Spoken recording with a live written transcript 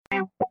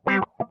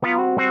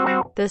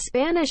The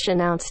Spanish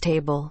Announce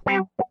Table.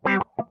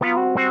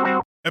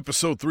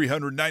 Episode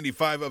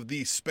 395 of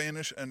the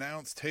Spanish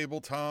Announce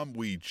Table. Tom,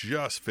 we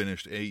just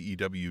finished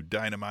AEW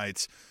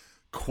Dynamite's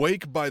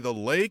Quake by the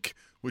Lake,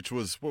 which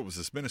was, what was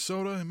this,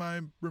 Minnesota? Am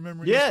I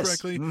remembering this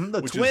correctly?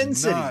 The Twin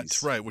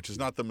Cities. Right, which is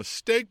not the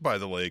Mistake by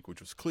the Lake,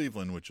 which was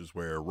Cleveland, which is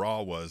where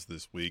Raw was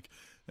this week.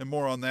 And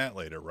more on that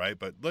later, right?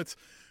 But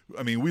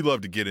we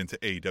love to get into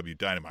AEW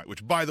Dynamite,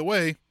 which, by the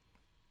way,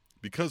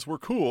 because we're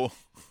cool.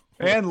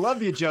 And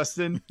love you,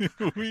 Justin.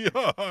 We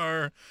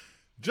are.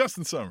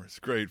 Justin Summers,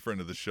 great friend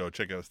of the show.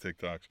 Check out his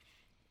TikToks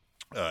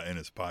and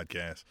his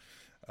podcast.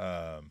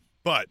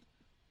 But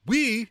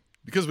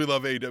because we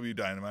love AEW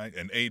Dynamite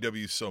and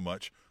AEW so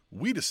much,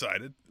 we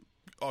decided,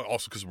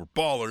 also because we're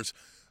ballers,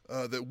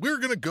 that we're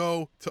going to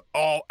go to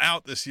All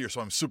Out this year.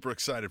 So I'm super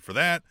excited for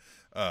that.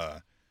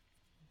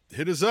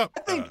 Hit us up.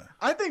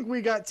 I think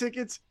we got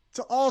tickets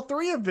to all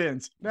three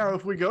events. Now,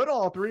 if we go to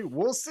all three,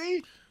 we'll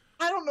see.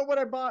 I don't know what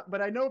I bought, but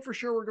I know for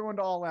sure we're going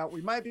to All Out. We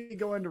might be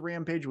going to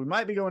Rampage. We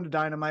might be going to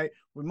Dynamite.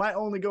 We might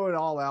only go to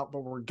All Out,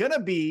 but we're going to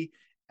be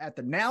at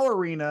the Now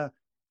Arena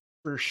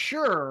for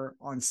sure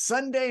on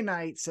Sunday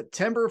night,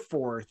 September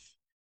 4th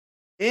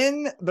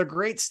in the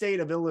great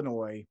state of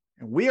Illinois.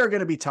 And we are going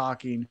to be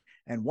talking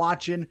and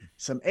watching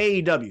some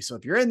AEW. So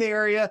if you're in the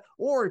area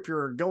or if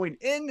you're going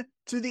into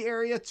the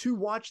area to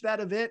watch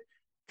that event,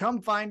 come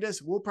find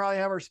us. We'll probably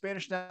have our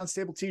Spanish Announce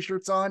Table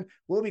t-shirts on.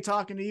 We'll be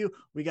talking to you.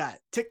 We got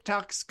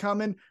TikToks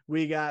coming.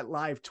 We got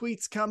live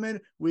tweets coming.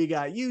 We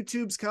got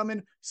YouTubes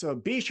coming. So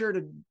be sure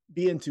to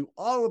be into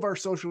all of our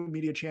social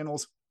media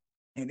channels.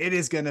 And it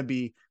is going to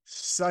be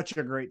such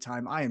a great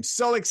time. I am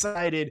so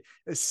excited,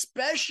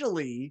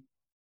 especially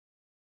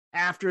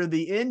after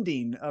the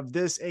ending of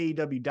this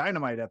AEW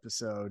Dynamite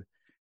episode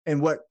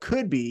and what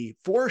could be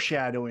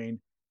foreshadowing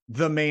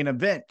the main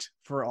event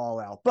for All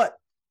Out. But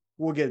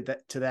we'll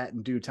get to that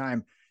in due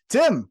time.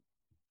 Tim,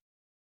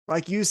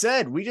 like you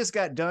said, we just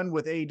got done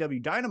with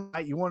AEW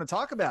Dynamite. You want to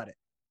talk about it?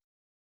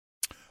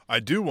 I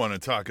do want to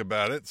talk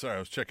about it. Sorry, I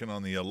was checking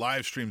on the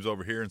live streams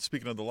over here. And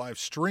speaking of the live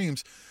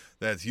streams,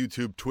 that's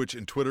YouTube, Twitch,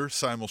 and Twitter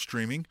simul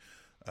streaming.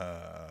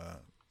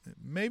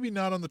 Maybe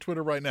not on the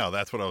Twitter right now.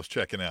 That's what I was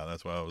checking out.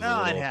 That's why I was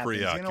a little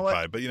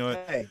preoccupied. But you know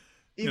what? Hey,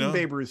 even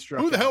Babe Ruth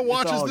struck who the hell out.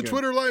 watches the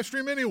Twitter live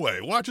stream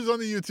anyway? Watches on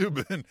the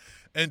YouTube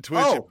and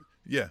Twitch. Oh,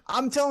 yeah.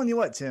 I'm telling you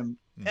what, Tim.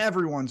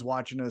 Everyone's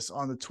watching us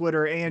on the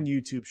Twitter and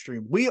YouTube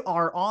stream. We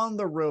are on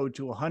the road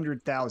to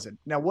 100,000.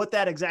 Now, what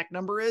that exact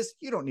number is,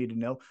 you don't need to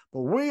know,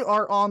 but we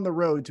are on the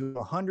road to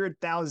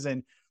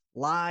 100,000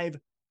 live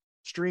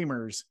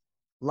streamers,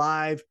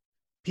 live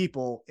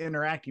people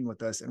interacting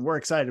with us, and we're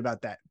excited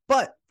about that.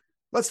 But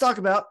let's talk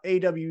about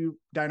AEW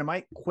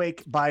Dynamite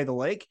Quake by the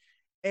Lake.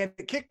 And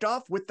it kicked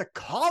off with the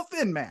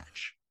coffin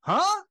match.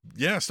 Huh?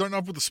 Yeah, starting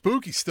off with the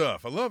spooky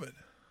stuff. I love it.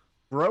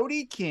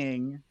 Brody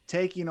King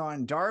taking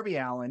on Darby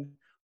Allin.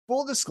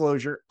 Full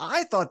disclosure,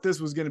 I thought this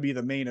was going to be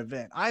the main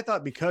event. I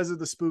thought because of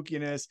the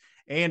spookiness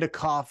and a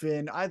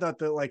coffin, I thought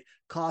that like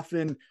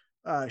coffin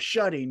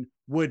shutting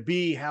would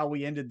be how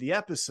we ended the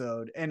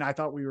episode. And I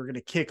thought we were going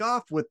to kick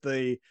off with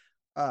the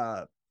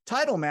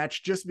title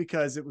match just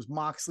because it was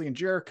Moxley and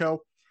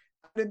Jericho.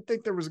 I didn't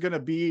think there was going to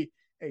be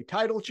a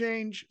title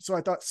change. So I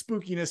thought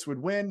spookiness would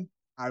win.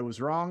 I was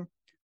wrong.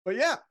 But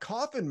yeah,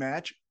 coffin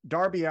match,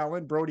 Darby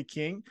Allin, Brody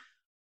King.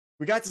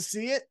 We got to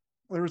see it.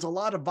 There was a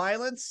lot of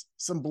violence,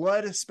 some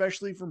blood,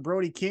 especially from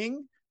Brody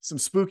King, some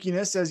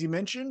spookiness, as you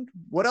mentioned.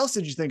 What else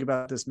did you think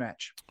about this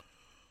match?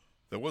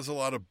 There was a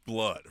lot of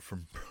blood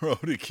from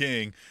Brody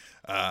King.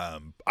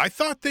 I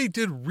thought they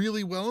did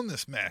really well in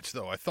this match,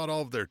 though. I thought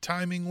all of their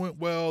timing went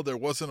well. There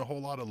wasn't a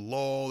whole lot of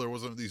lull. There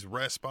wasn't these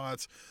rest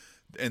spots.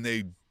 And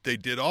they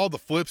did all the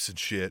flips and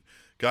shit,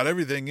 got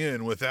everything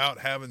in without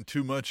having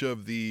too much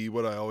of the,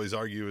 what I always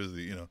argue is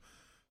the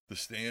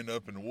stand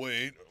up and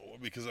wait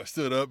because I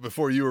stood up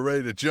before you were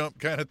ready to jump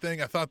kind of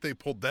thing. I thought they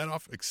pulled that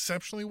off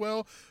exceptionally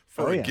well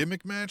for a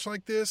gimmick match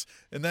like this.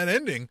 And that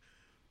ending,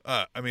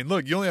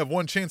 look, you only have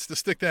one chance to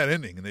stick that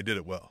ending, and they did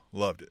it well.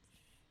 Loved it.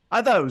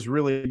 I thought it was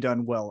really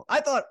done well.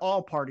 I thought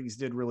all parties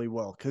did really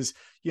well because,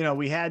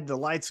 we had the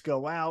lights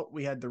go out.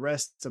 We had the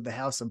rest of the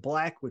House of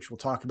Black, which we'll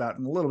talk about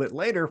in a little bit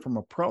later from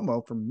a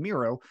promo from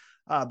Miro.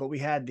 But we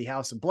had the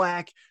House of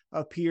Black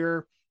up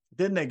here.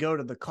 Then they go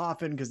to the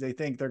coffin because they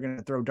think they're going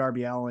to throw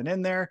Darby Allin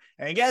in there.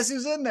 And guess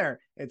who's in there?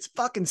 It's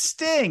fucking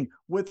Sting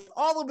with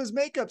all of his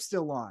makeup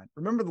still on.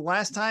 Remember the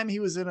last time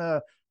he was in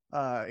a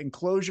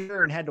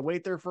enclosure and had to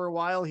wait there for a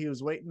while? He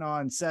was waiting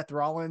on Seth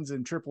Rollins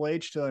and Triple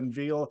H to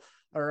unveil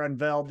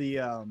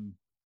the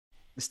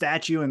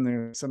statue,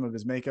 and some of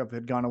his makeup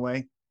had gone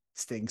away.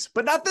 Stinks.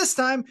 But not this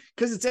time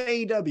because it's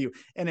AEW.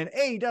 And in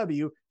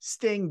AEW,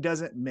 Sting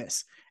doesn't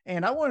miss.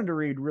 And I wanted to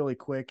read really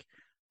quick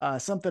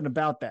something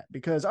about that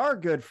because our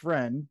good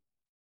friend,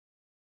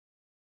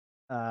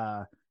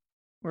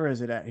 where is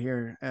it at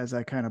here? As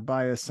I kind of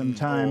bias some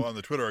time on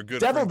the Twitter, our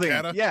good Devil friend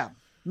Vamp, Kata? yeah,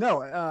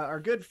 no,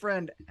 our good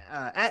friend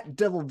at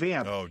Devil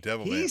Vamp. Oh,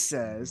 Devil he Vamp.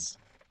 Says,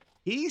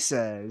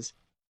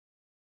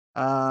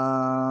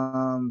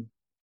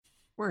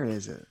 where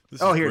is it?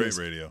 This oh, is here great it is.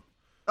 radio.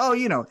 Oh,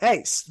 you know,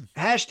 hey,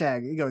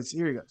 hashtag,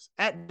 here he goes.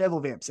 At Devil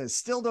Vamp says,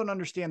 still don't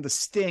understand the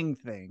Sting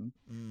thing,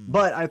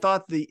 but I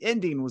thought the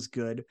ending was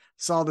good.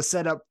 Saw the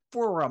setup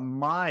for a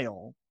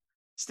mile.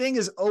 Sting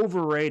is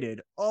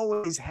overrated,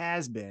 always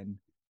has been.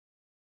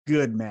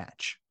 Good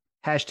match.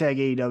 Hashtag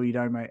AEW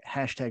Dynamite,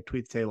 hashtag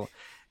tweet the table.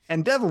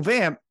 And Devil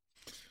Vamp,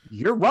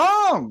 you're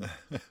wrong.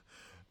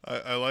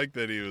 I like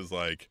that he was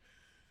like,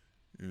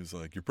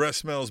 your breath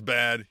smells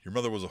bad. Your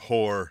mother was a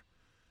whore.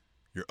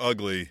 You're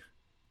ugly.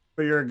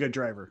 But you're a good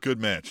driver.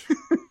 Good match.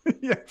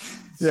 Yeah.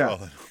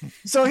 Solid.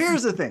 So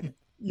here's the thing.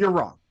 You're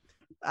wrong.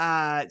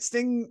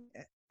 Sting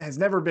has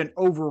never been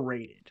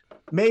overrated.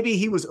 Maybe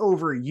he was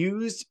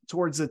overused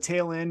towards the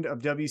tail end of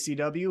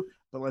WCW,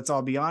 but let's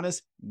all be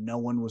honest, no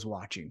one was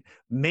watching.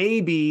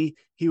 Maybe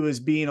he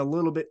was being a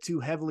little bit too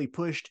heavily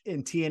pushed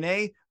in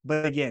TNA,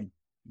 but again,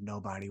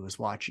 nobody was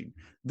watching.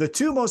 The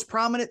two most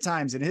prominent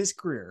times in his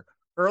career,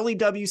 early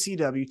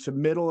WCW to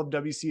middle of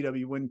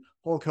WCW when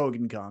Hulk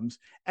Hogan comes,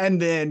 and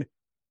then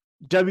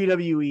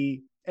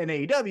WWE and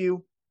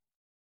AEW,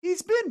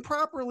 he's been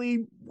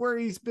properly where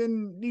he's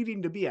been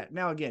needing to be at.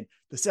 Now, again,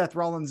 the Seth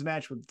Rollins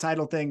match with the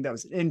title thing, that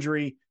was an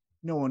injury.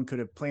 No one could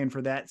have planned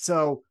for that.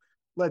 So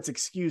let's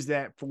excuse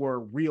that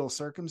for real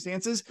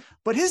circumstances.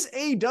 But his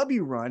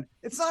AEW run,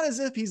 it's not as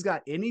if he's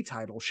got any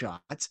title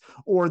shots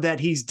or that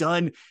he's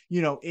done,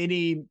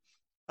 any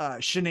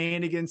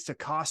shenanigans to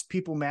cost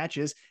people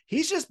matches.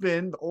 He's just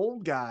been the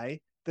old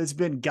guy that's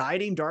been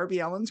guiding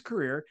Darby Allin's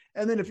career.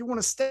 And then if you want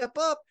to step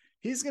up,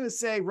 he's going to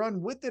say, run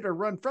with it or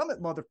run from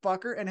it,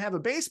 motherfucker, and have a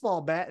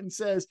baseball bat and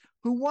says,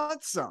 who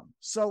wants some?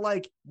 So,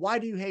 why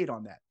do you hate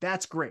on that?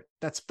 That's great.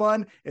 That's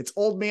fun. It's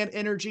old man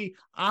energy.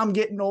 I'm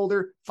getting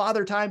older.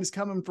 Father time is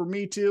coming for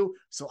me too.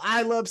 So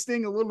I love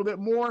Sting a little bit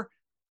more.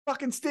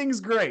 Fucking Sting's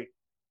great.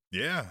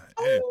 Yeah.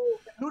 Oh,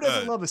 who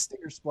doesn't love a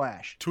Stinger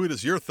splash? Tweet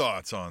us your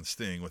thoughts on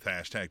Sting with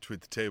hashtag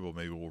tweet the table.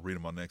 Maybe we'll read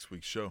them on next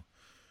week's show.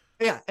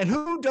 Yeah, and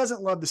who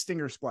doesn't love the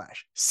Stinger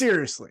splash?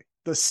 Seriously,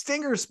 the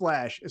Stinger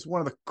splash is one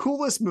of the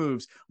coolest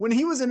moves. When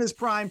he was in his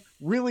prime,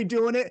 really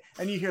doing it,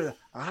 and you hear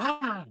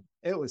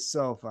it was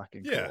so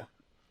fucking cool.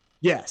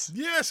 Yes,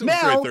 it was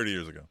now, great 30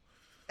 years ago.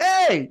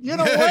 Hey, you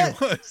know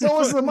what? So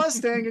was the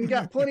Mustang, and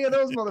got plenty of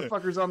those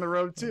motherfuckers on the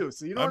road too.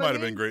 So I might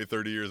have been great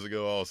 30 years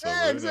ago also.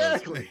 Yeah,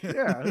 exactly.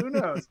 Yeah, who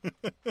knows?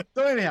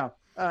 So anyhow,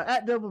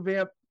 at Double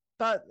Vamp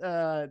thought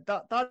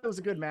it was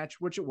a good match,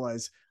 which it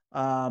was.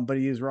 But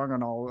he is wrong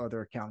on all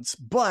other accounts.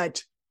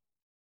 But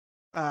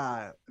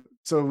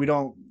so we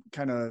don't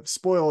kind of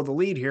spoil the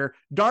lead here,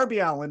 Darby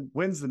Allin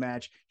wins the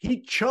match.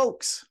 He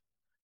chokes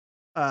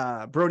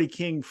Brody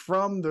King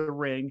from the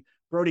ring.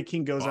 Brody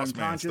King goes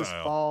unconscious,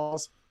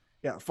 falls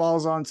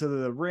onto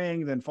the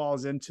ring, then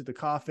falls into the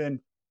coffin.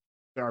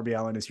 Darby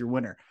Allin is your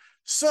winner.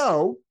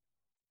 So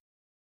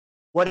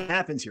what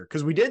happens here?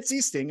 Because we did see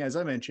Sting, as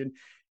I mentioned.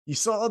 You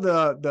saw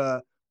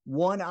the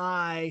one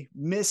eye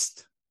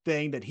missed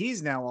thing that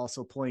he's now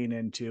also playing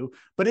into,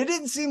 but it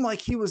didn't seem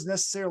like he was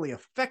necessarily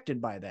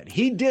affected by that.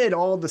 He did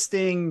all the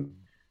Sting,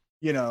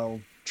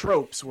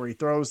 tropes where he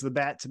throws the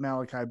bat to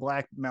Malachi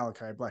Black.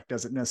 Malachi Black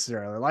doesn't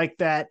necessarily like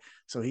that.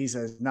 So he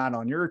says, not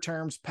on your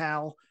terms,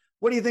 pal.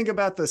 What do you think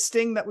about the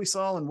Sting that we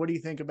saw? And what do you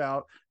think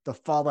about the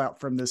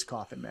fallout from this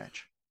coffin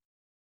match?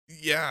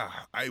 Yeah,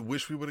 I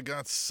wish we would have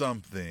got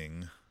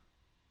something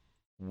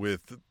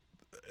with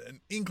an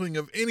inkling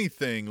of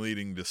anything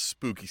leading to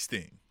spooky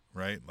Sting.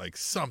 Right? Like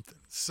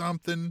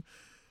something.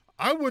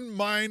 I wouldn't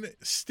mind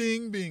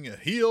Sting being a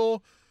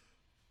heel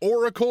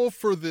oracle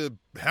for the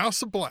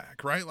House of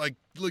Black, right? Like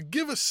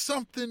give us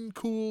something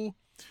cool,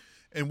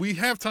 and we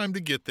have time to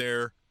get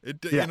there. You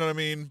know what I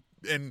mean?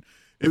 And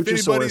if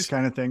anybody's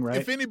kind of thing, right?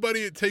 If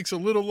anybody, it takes a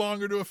little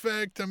longer to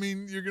affect. I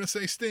mean, you're gonna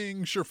say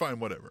Sting, sure, fine,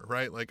 whatever,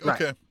 right? Like,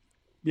 okay, right.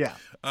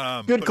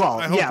 Yeah, good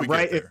call. Yeah,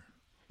 right.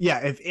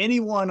 If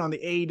anyone on the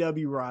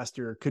AEW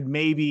roster could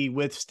maybe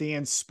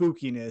withstand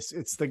spookiness,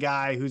 it's the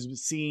guy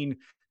who's seen,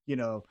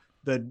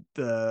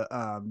 the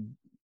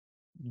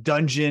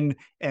dungeon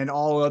and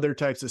all other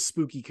types of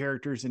spooky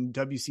characters in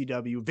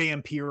WCW,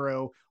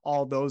 Vampiro,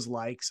 all those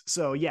likes.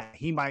 So yeah,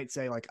 he might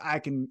say I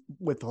can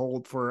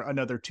withhold for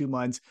another 2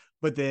 months,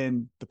 but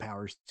then the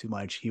power's too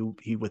much. He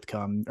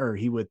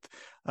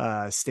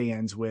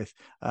stands with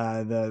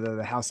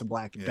the House of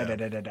Black.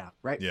 Yeah.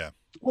 Right? Yeah,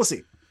 we'll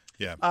see.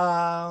 Yeah.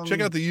 Check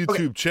out the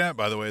YouTube chat,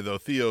 by the way, though.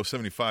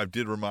 Theo75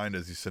 did remind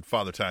us, he said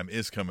Father Time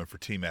is coming for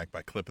T-Mac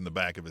by clipping the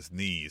back of his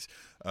knees.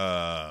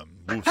 So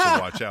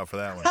watch out for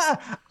that one.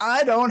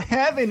 I don't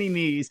have any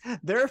knees.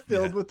 They're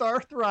filled with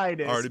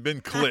arthritis. Already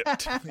been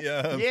clipped.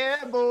 Yeah.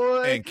 Yeah,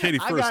 boy. And Katie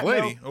First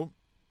Lady.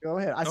 Go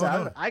ahead.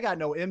 I got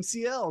no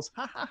MCLs.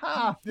 Ha ha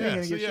ha.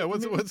 Yeah. So yeah,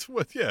 what's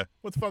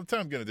Father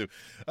Time gonna do?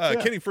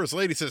 Katie First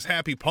Lady says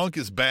Happy Punk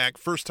is back.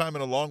 First time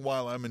in a long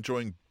while. I'm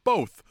enjoying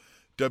both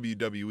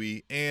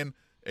WWE and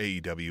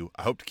AEW.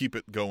 I hope to keep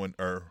it going,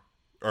 or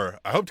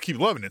I hope to keep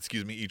loving it,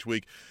 each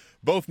week.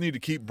 Both need to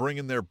keep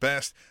bringing their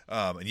best.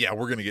 And yeah,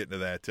 we're going to get into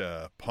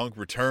that Punk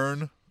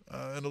return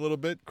in a little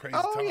bit. Crazy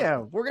time. Yeah,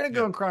 we're going to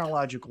go in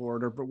chronological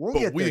order, but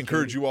we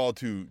encourage you all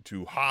to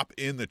hop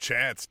in the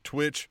chats,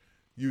 Twitch,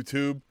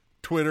 YouTube,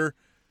 Twitter.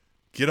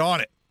 Get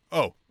on it.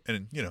 Oh,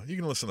 and you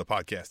can listen to the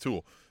podcast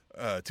too.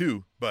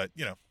 But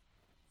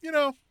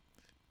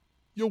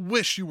you'll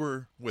wish you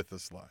were with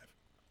us live.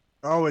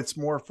 Oh, it's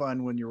more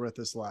fun when you're with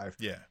us live.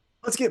 Yeah.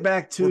 Let's get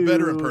back to... We're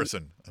better in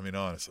person. I mean,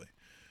 honestly.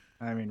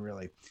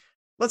 Really.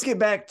 Let's get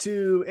back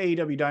to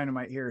AEW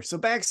Dynamite here. So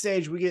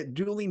backstage, we get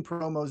dueling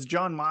promos.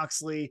 Jon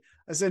Moxley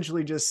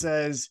essentially just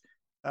says,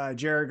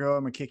 Jericho,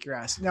 I'm going to kick your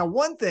ass. Now,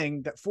 one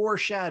thing that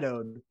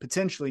foreshadowed,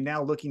 potentially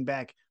now looking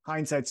back,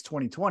 hindsight's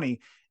 2020,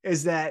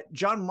 is that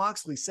Jon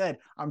Moxley said,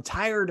 I'm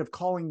tired of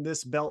calling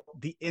this belt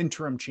the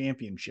interim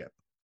championship.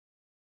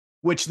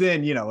 Which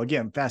then,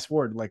 again, fast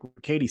forward, like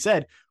Katie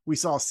said, we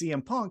saw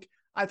CM Punk.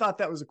 I thought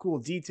that was a cool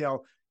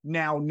detail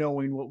now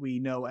knowing what we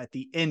know at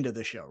the end of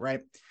the show,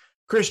 right?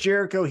 Chris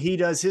Jericho, he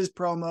does his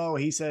promo.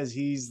 He says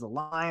he's the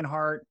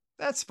Lionheart.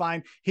 That's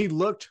fine. He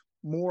looked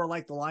more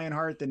like the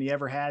Lionheart than he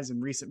ever has in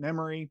recent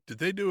memory. Did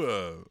they do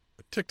a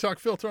TikTok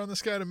filter on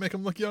this guy to make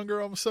him look younger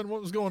all of a sudden?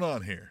 What was going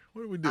on here?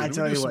 What did we do?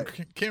 Did we do some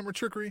camera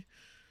trickery?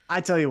 I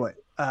tell you what,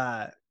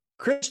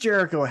 Chris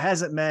Jericho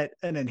hasn't met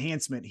an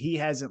enhancement he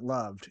hasn't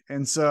loved.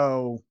 And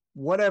so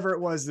whatever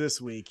it was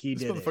this week, he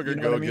did it. This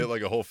motherfucker get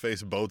like a whole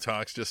face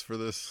Botox just for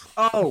this.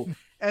 Oh,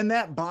 and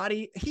that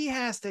body, he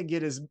has to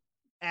get his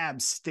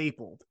abs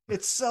stapled.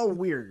 It's so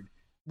weird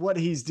what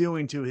he's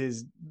doing to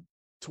his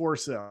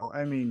torso.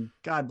 I mean,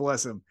 God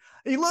bless him.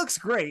 He looks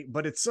great,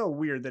 but it's so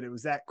weird that it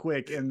was that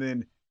quick. And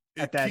then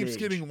at that age, it keeps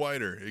getting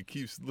whiter. It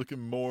keeps looking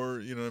more,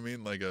 you know what I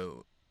mean? Like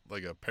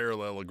a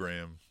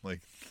parallelogram.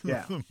 Like,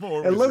 yeah,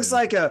 more it looks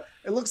like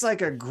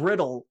a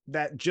griddle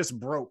that just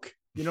broke.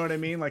 You know what I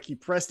mean? Like he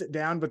pressed it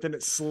down, but then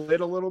it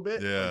slid a little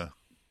bit. Yeah.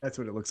 That's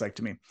what it looks like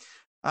to me.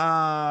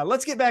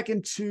 Let's get back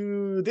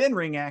into the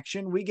in-ring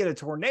action. We get a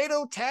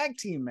tornado tag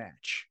team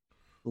match.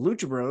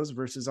 Lucha Bros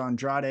versus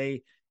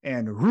Andrade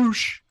and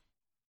Rush.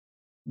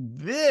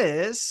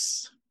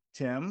 This,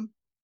 Tim,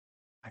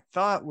 I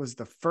thought was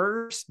the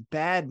first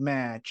bad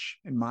match,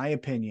 in my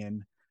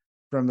opinion,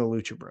 from the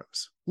Lucha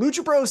Bros.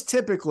 Lucha Bros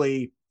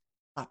typically,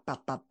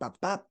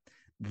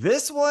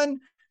 this one,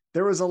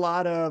 there was a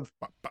lot of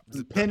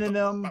pinning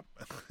them.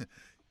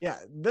 Yeah,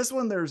 this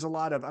one, there's a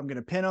lot of, I'm going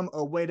to pin him.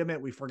 Oh, wait a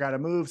minute, we forgot a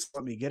move. So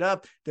let me get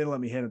up. Then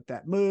let me hit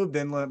that move.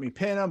 Then let me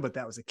pin him. But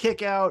that was a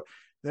kick out.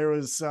 There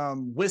was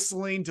some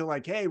whistling to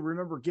like, hey,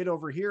 remember, get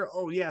over here.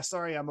 Oh, yeah,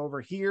 sorry, I'm over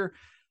here.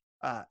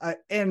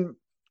 And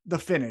the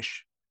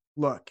finish.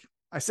 Look,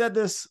 I said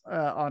this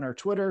on our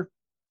Twitter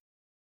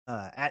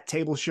at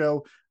Table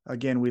Show.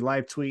 Again, we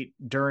live tweet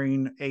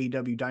during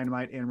AEW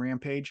Dynamite and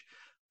Rampage.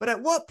 But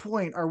at what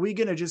point are we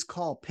going to just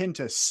call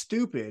Penta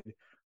stupid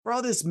for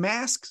all this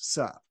mask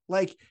stuff?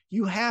 Like,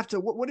 you have to,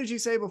 what did you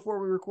say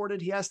before we recorded?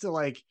 He has to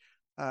like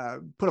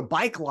put a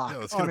bike lock. Yeah,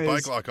 let's get a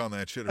bike lock on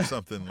that shit or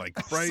something.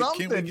 Like, right?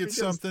 Can't we get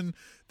something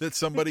that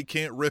somebody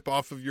can't rip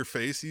off of your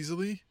face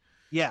easily?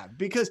 Yeah,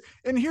 because,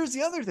 and here's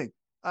the other thing.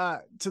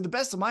 To the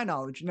best of my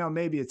knowledge,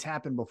 maybe it's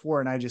happened before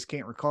and I just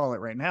can't recall it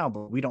right now,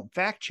 but we don't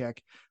fact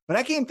check. But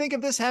I can't think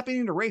of this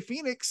happening to Rey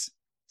Fenix.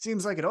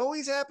 Seems like it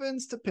always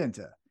happens to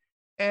Penta.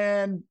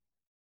 And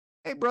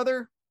hey,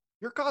 brother,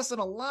 you're costing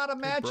a lot of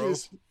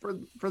matches for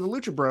the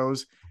Lucha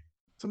Bros.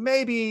 So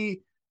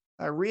maybe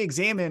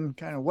re-examine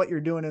kind of what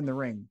you're doing in the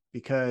ring,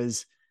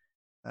 because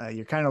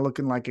you're kind of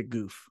looking like a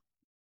goof.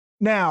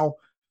 Now,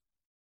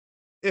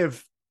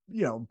 if,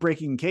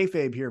 breaking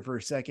kayfabe here for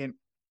a second,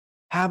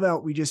 how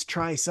about we just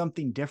try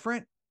something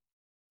different,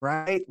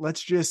 right?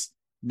 Let's just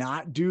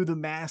not do the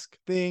mask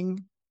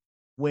thing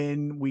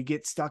when we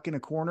get stuck in a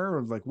corner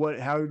of like,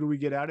 how do we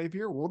get out of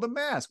here? Well, the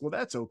mask. Well,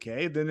 that's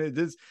okay. Then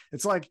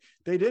it's like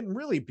they didn't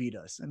really beat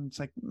us. And it's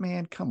like,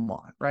 man, come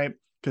on, right?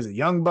 Because the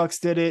Young Bucks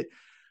did it.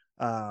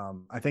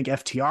 I think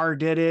FTR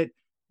did it.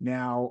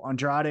 Now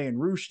Andrade and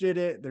Rush did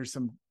it. There's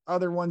some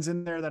other ones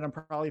in there that I'm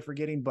probably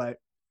forgetting, but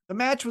the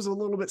match was a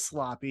little bit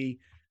sloppy.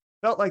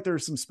 Felt like there were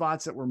some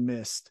spots that were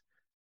missed.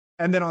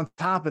 And then on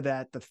top of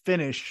that, the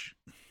finish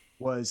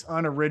was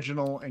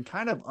unoriginal and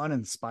kind of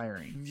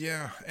uninspiring.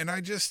 Yeah, and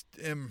I just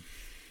am...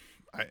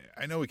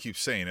 I know we keep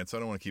saying it, so I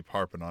don't want to keep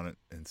harping on it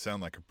and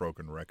sound like a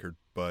broken record,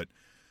 but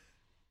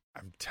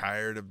I'm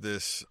tired of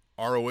this.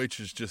 ROH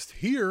is just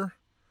here,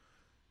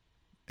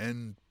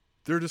 and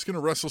they're just going to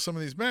wrestle some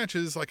of these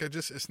matches. Like,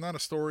 it's not a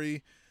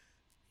story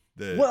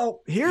that...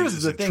 Well,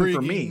 here's the intriguing. thing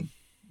for me.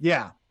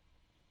 Yeah.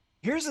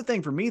 Here's the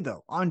thing for me,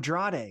 though.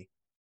 Andrade,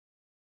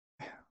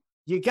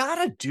 you got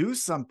to do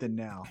something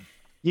now.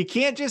 You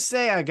can't just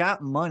say, I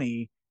got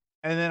money,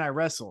 and then I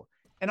wrestle.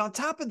 And on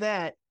top of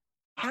that,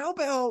 how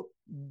about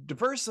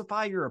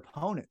diversify your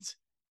opponents?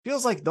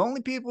 Feels like the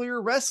only people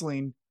you're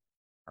wrestling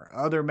are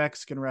other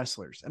Mexican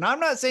wrestlers. And I'm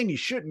not saying you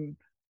shouldn't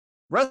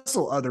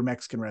wrestle other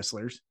Mexican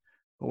wrestlers,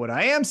 but what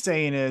I am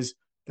saying is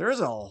there's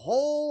a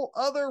whole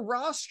other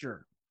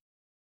roster.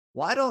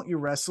 Why don't you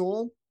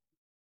wrestle,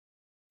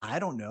 I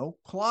don't know,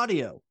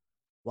 Claudio?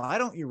 Why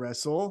don't you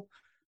wrestle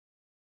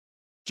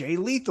Jay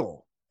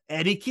Lethal,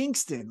 Eddie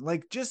Kingston?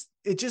 Like,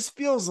 it just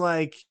feels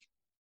like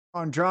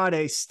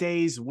Andrade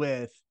stays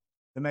with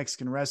the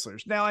Mexican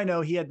wrestlers. Now I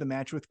know he had the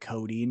match with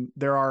Cody, and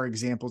there are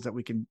examples that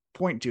we can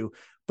point to,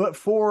 but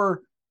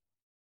for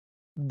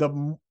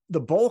the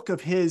bulk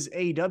of his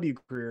AEW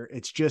career,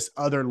 it's just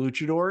other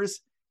luchadors.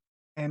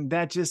 And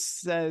that just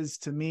says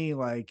to me,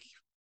 like,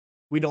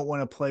 we don't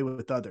want to play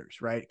with others,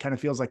 right? It kind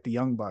of feels like the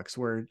Young Bucks,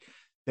 where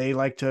they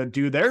like to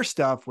do their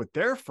stuff with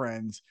their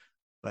friends,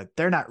 but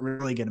they're not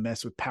really going to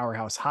mess with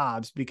Powerhouse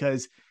Hobbs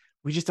because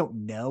we just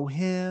don't know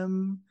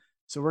him.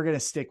 So we're going to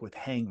stick with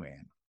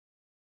Hangman.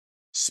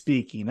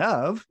 Speaking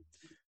of,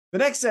 the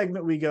next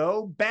segment, we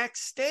go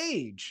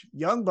backstage.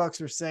 Young Bucks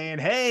are saying,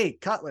 hey,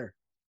 Cutler,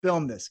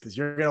 film this because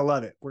you're going to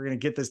love it. We're going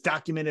to get this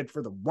documented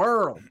for the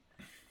world.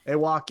 They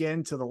walk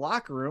into the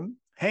locker room.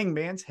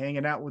 Hangman's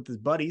hanging out with his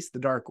buddies, the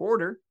Dark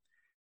Order.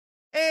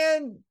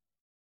 And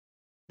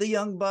the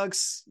Young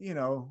Bucks,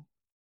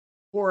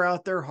 pour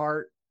out their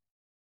heart,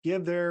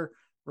 give their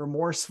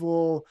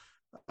remorseful,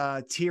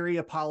 teary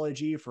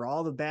apology for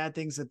all the bad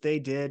things that they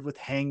did with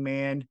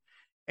Hangman.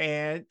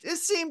 And it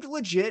seemed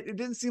legit. It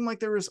didn't seem like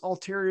there was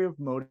ulterior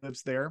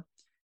motives there.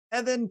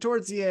 And then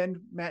towards the end,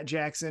 Matt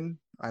Jackson,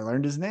 I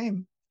learned his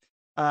name,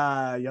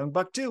 Young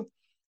Buck 2,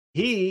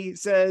 he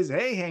says,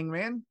 hey,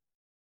 Hangman,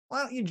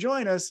 why don't you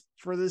join us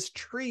for this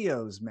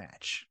trios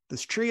match,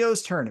 this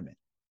trios tournament?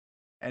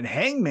 And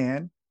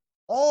Hangman,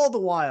 all the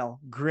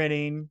while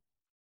grinning,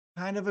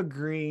 kind of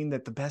agreeing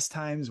that the best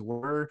times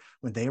were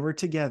when they were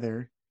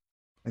together.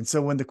 And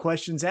so when the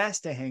question's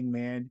asked to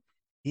Hangman,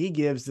 he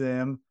gives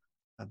them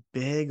a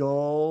big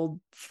old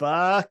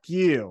fuck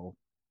you.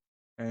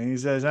 And he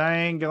says, I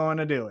ain't going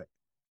to do it.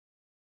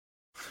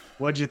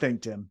 What'd you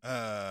think, Tim?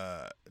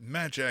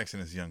 Matt Jackson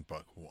is Young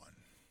Buck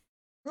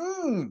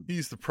 1.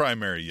 He's the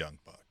primary Young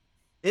Buck.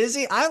 Is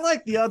he? I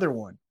like the other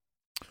one.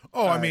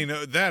 Oh, I mean,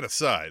 that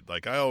aside,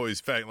 like I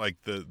always like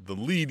the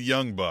lead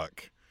Young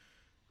Buck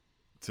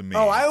to me.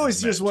 Oh, I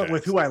always just went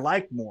with who I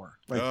liked more.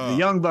 Like the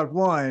Young Buck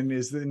 1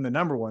 is in the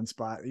number 1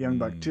 spot. The Young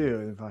Buck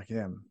 2, fuck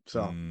him.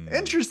 So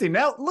interesting.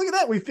 Now look at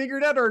that. We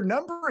figured out our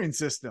numbering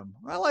system.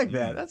 I like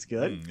that. That's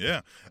good.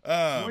 Yeah.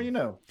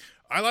 Well,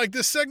 I like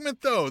this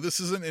segment though. This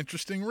is an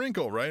interesting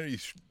wrinkle, right? Are you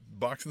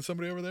boxing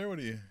somebody over there? What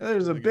are you?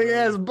 There's a big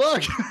ass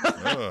buck.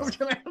 I was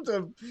gonna have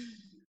to.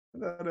 I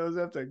thought I was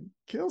have to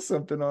kill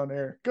something on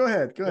there. Go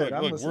ahead.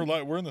 Look,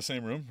 we're in the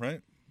same room, right?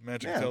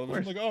 Magic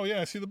television. Like, oh yeah,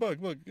 I see the bug.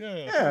 Look, yeah.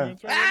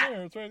 It's right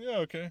there. It's right. Yeah,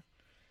 okay.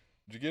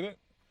 Did you get it?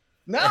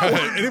 No.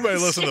 Anybody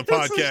listening to the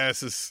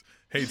podcast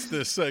hates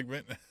this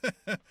segment.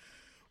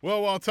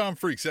 Well, while Tom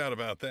freaks out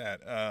about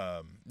that,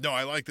 no,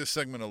 I like this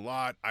segment a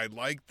lot. I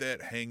like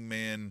that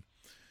Hangman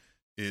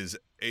is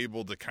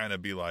able to kind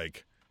of be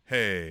like,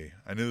 hey,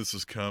 I knew this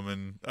was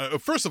coming.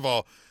 First of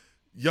all,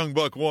 Young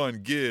Buck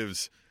 1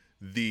 gives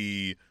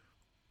the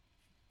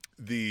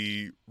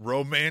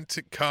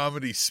romantic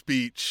comedy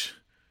speech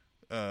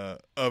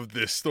of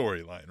this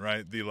storyline,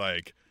 right? The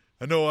like,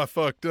 I know I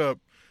fucked up,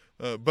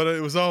 but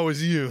it was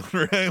always you,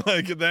 right?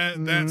 Like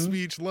that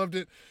speech, loved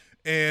it.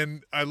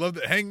 And I love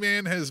that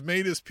Hangman has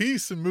made his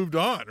peace and moved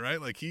on,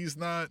 right? Like he's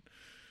not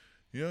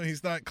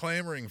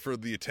clamoring for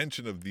the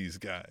attention of these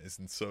guys.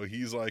 And so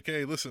he's like,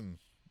 hey, listen,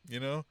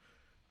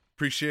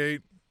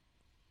 appreciate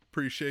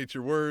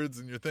your words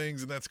and your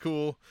things, and that's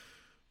cool.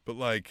 But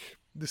like,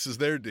 this is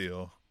their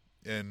deal.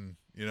 And,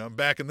 I'm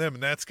backing them,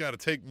 and that's got to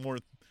take more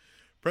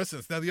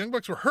precedence. Now, the Young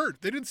Bucks were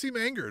hurt. They didn't seem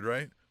angered,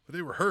 right? But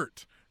they were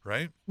hurt,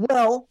 right?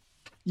 Well,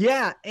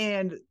 yeah.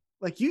 And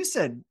like you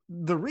said,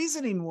 the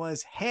reasoning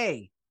was,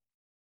 hey,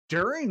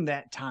 during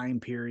that time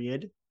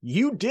period,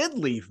 you did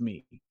leave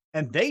me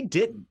and they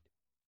didn't.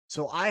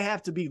 So I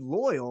have to be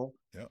loyal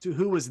to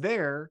who was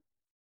there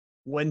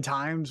when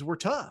times were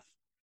tough.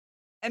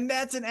 And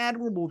that's an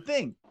admirable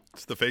thing.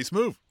 It's the face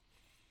move.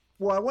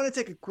 Well, I want to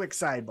take a quick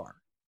sidebar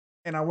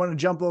and I want to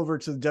jump over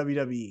to the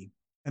WWE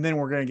and then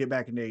we're going to get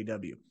back into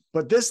AEW.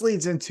 But this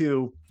leads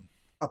into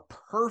a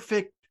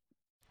perfect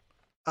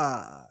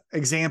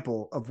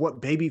example of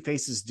what baby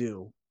faces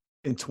do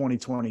in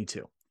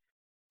 2022.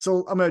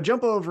 So I'm going to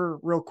jump over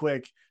real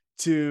quick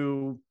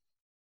to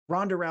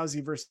Ronda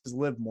Rousey versus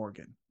Liv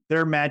Morgan,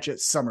 their match at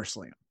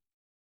SummerSlam.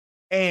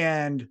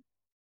 And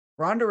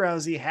Ronda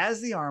Rousey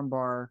has the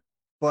armbar,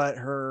 but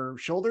her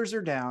shoulders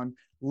are down.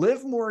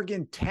 Liv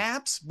Morgan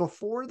taps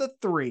before the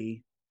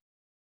 3.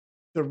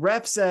 The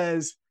ref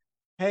says,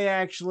 hey,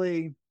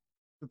 actually,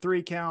 the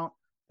 3 count,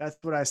 that's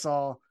what I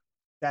saw.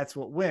 That's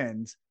what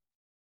wins.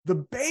 The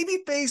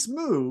babyface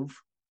move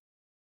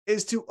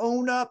is to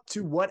own up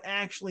to what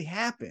actually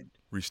happened.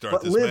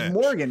 Restart this match.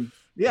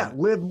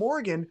 Liv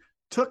Morgan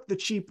took the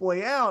cheap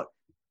way out,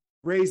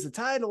 raised the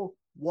title,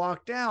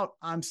 walked out.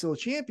 I'm still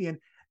champion.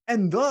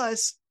 And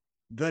thus,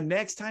 the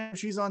next time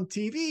she's on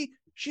TV,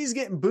 she's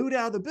getting booed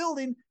out of the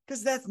building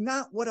because that's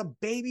not what a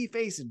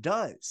babyface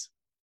does.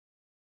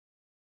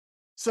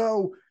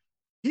 So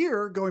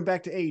here, going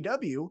back to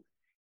AEW,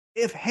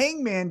 if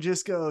Hangman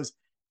just goes,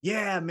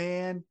 yeah,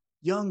 man,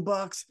 Young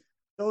Bucks,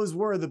 those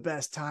were the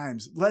best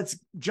times. Let's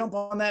jump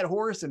on that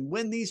horse and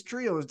win these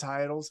trio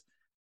titles.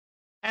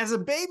 As a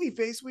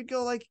babyface, we'd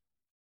go like,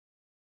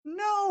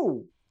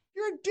 no,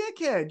 you're a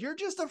dickhead. You're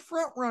just a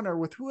front runner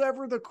with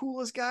whoever the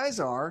coolest guys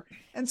are.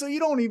 And so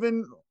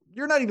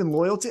you're not even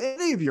loyal to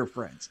any of your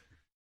friends.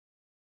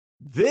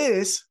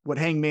 This, what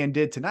Hangman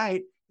did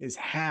tonight, is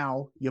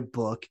how you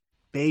book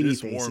baby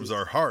This faces. warms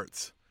our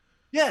hearts.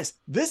 Yes,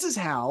 this is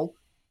how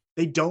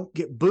they don't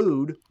get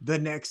booed the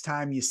next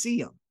time you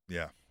see them.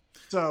 Yeah.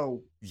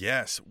 So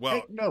Yes.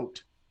 Well, take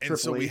note. and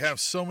so we H. have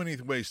so many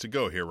ways to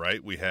go here,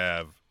 right? We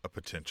have a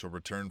potential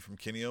return from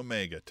Kenny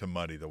Omega to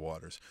muddy the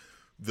waters.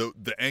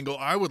 The angle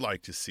I would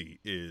like to see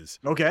is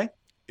Okay.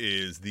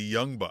 the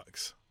Young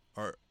Bucks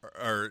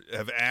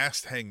have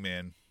asked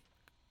Hangman,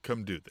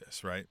 come do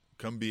this, right?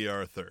 Come be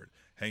our third.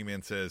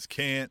 Hangman says,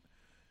 can't,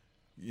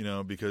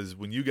 because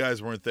when you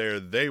guys weren't there,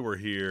 they were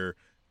here,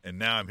 and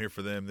now I'm here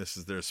for them. This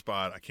is their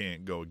spot. I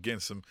can't go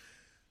against them.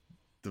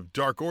 The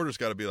Dark Order's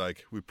got to be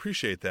like, we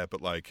appreciate that,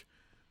 but like,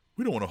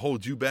 we don't want to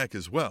hold you back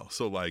as well.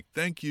 So like,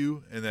 thank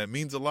you, and that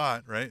means a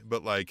lot, right?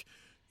 But like,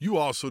 you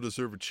also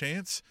deserve a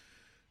chance,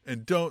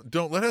 and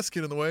don't let us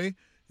get in the way,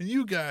 and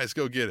you guys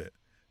go get it.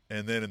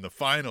 And then in the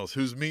finals,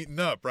 who's meeting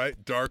up,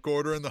 right? Dark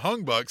Order and the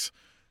Hung Bucks,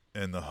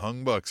 and the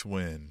Hung Bucks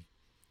win.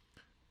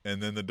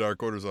 And then the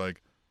Dark Order's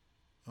like,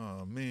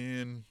 oh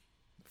man,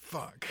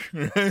 fuck,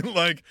 right?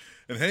 Like,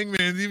 and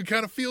Hangman even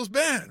kind of feels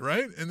bad,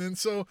 right? And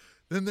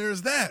then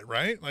there's that,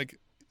 right? Like,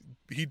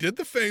 he did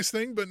the face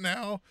thing, but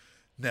now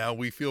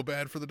we feel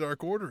bad for the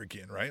Dark Order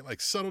again, right?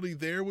 Like, subtlety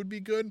there would be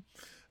good.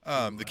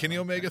 The Kenny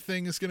Omega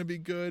thing is going to be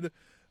good.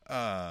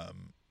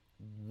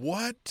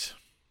 What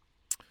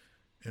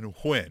and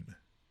when?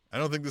 I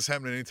don't think this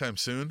happened anytime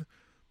soon,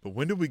 but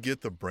when do we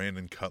get the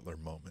Brandon Cutler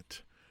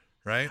moment?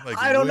 Right? Like,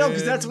 I don't know,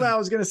 because that's what I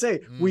was going to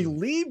say. We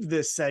leave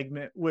this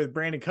segment with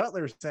Brandon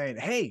Cutler saying,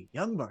 hey,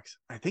 Young Bucks,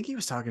 I think he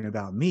was talking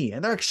about me.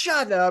 And they're like,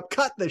 shut up,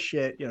 cut the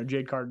shit,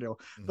 Jade Cargill.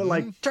 But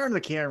like, turn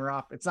the camera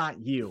off. It's not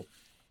you.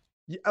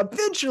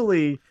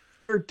 Eventually,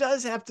 there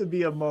does have to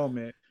be a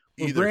moment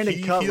where either Brandon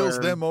he Cutler heals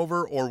them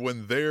over, or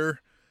when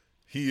they're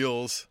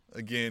heels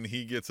again,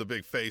 he gets a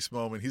big face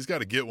moment. He's got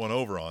to get one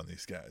over on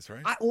these guys,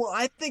 right?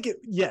 I think it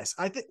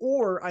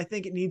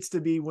needs to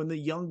be when the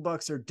Young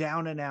Bucks are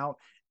down and out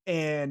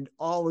and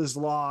all is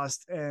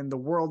lost and the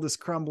world is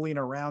crumbling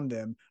around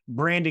them.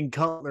 Brandon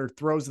Cutler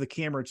throws the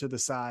camera to the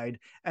side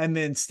and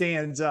then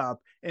stands up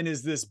and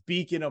is this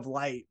beacon of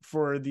light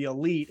for the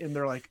elite. And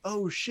they're like,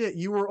 oh shit,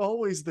 you were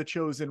always the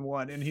chosen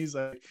one. And he's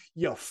like,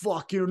 you're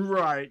fucking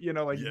right. Yes.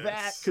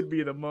 That could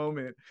be the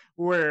moment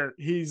where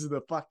he's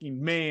the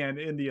fucking man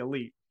in the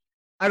elite.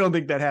 I don't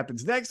think that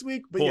happens next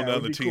week, but pulling yeah,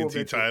 down the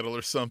TNT title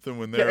or something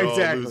when they're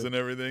all losing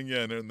everything.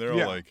 Yeah. And they're all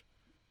like,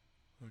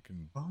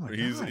 fucking,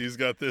 he's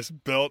got this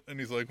belt and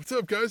he's like, what's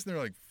up, guys? And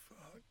they're like,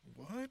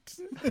 what?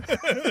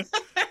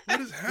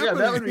 What is happening? Yeah,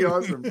 that would be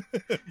awesome.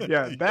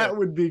 Yeah, that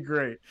would be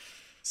great.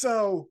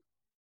 So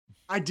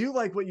I do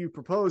like what you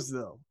proposed,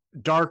 though.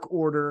 Dark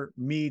Order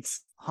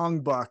meets Hung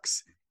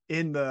Bucks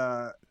in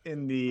the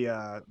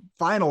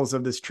finals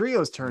of this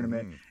trios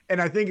tournament.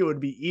 And I think it would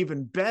be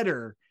even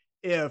better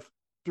if,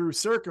 through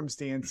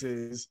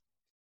circumstances,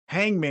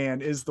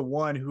 Hangman is the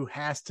one who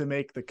has to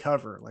make the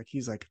cover. Like,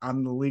 he's like,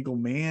 I'm the legal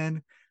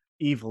man.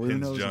 Evil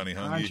Uno's Johnny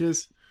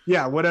unconscious.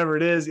 Yeah, whatever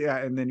it is. Yeah.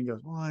 And then he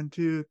goes 1,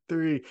 2,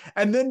 3,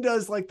 and then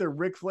does like the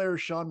Ric Flair,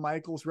 Shawn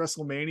Michaels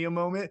WrestleMania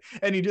moment.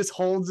 And he just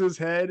holds his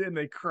head and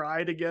they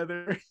cry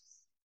together.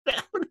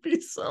 That would be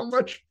so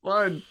much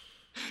fun.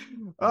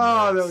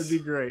 Oh, yes. That would be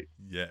great.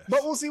 Yes.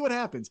 But we'll see what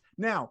happens.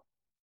 Now,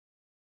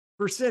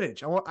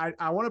 percentage.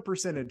 I want a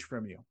percentage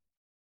from you.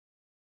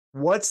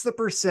 What's the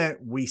percent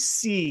we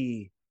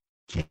see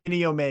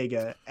Kenny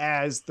Omega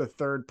as the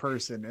third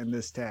person in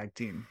this tag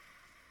team?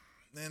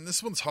 Man,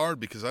 this one's hard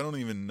because I don't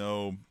even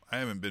know. I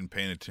haven't been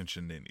paying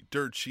attention to any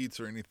dirt sheets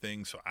or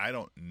anything, so I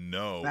don't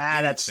know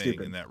that's anything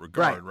stupid. In that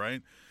regard,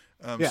 right?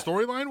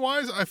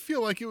 Storyline-wise, I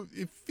feel like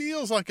it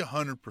feels like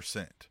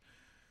 100%.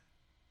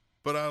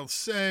 But I'll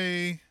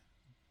say,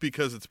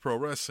 because it's pro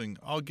wrestling,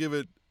 I'm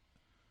going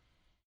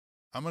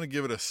to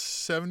give it a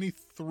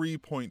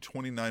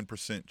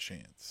 73.29%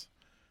 chance.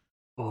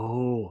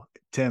 Oh,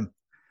 Tim,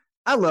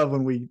 I love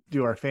when we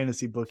do our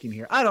fantasy booking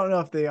here. I don't know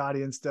if the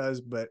audience does,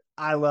 but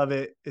I love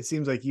it. It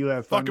seems like you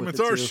have fun. Fuck 'em, it's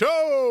our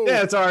show.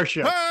 Yeah, it's our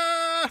show.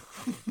 Ah!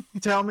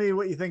 Tell me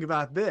what you think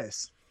about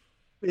this.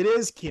 It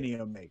is Kenny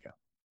Omega,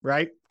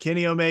 right?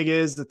 Kenny Omega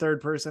is the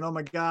third person. Oh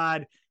my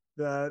God,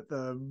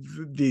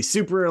 the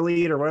super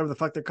elite or whatever the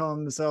fuck they're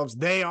calling themselves.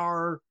 They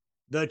are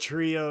the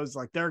trios.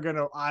 Like, they're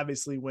gonna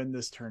obviously win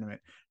this tournament.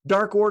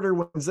 Dark Order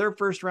wins their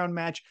first round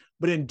match,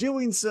 but in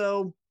doing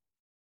so,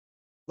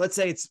 let's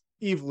say it's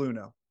Evil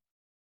Uno.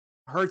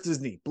 Hurts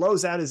his knee,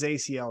 blows out his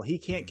ACL. He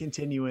can't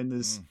continue in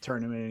this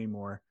tournament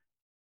anymore.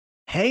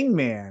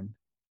 Hangman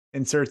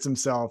inserts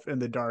himself in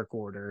the Dark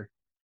Order.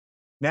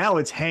 Now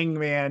it's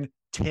Hangman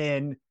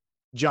 10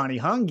 Johnny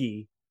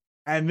Hungy.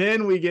 And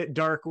then we get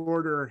Dark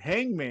Order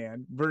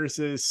Hangman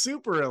versus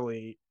Super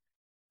Elite.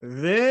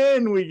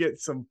 Then we get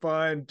some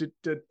fun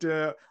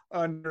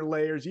under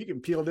layers. You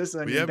can peel this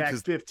onion back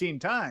 15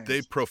 times.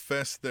 They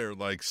profess their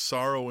like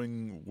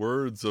sorrowing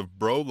words of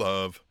bro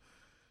love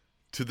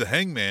to the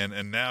Hangman,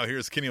 and now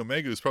here's Kenny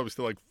Omega, who's probably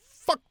still like,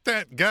 fuck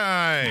that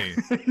guy.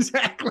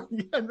 Exactly.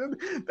 Yeah,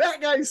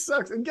 that guy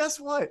sucks. And guess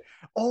what?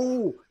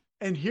 Oh,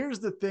 and here's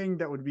the thing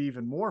that would be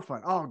even more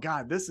fun. Oh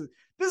God, this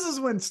is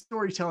when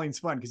storytelling's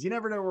fun because you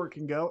never know where it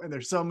can go, and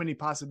there's so many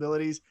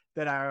possibilities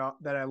that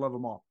I love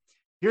them all.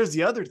 Here's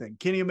the other thing: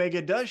 Kenny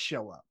Omega does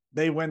show up.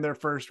 They win their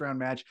first round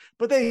match,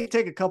 but they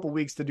take a couple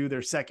weeks to do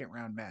their second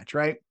round match,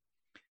 right?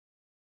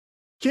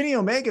 Kenny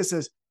Omega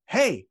says,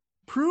 "Hey,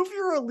 prove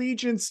your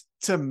allegiance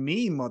to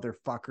me,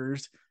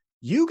 motherfuckers.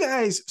 You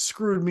guys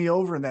screwed me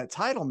over in that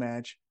title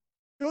match.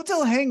 Go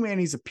tell Hangman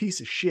he's a piece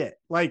of shit."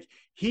 Like,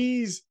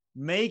 he's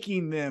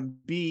making them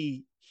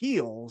be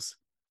heels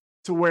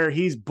to where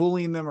he's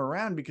bullying them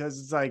around because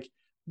it's like,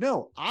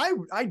 no,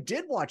 I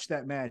did watch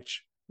that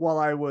match while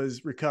I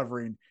was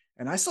recovering,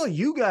 and I saw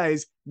you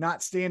guys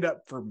not stand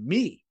up for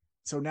me.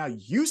 So now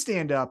you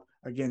stand up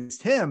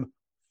against him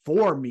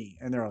for me.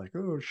 And they're like,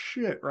 oh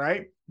shit,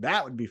 right?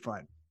 That would be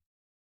fun.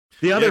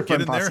 The other fun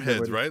get in their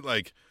heads, right?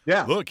 Like,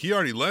 yeah, look, he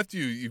already left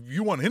you. If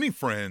you want any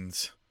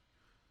friends,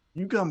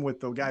 you come with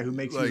the guy who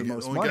makes like, you the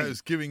most only money. guy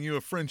who's giving you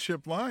a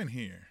friendship line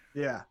here.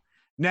 Yeah.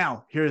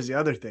 Now, here's the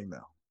other thing,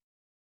 though.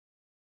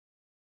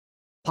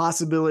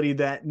 Possibility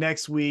that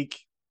next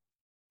week,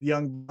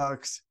 Young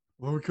Bucks,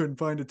 well, we couldn't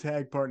find a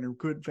tag partner. We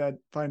couldn't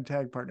find a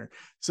tag partner.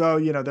 So,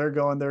 they're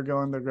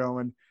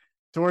going.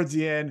 Towards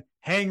the end,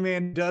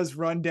 Hangman does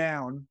run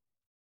down,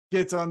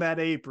 gets on that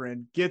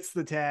apron, gets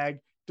the tag,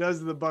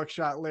 does the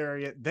buckshot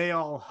lariat. They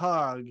all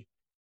hug.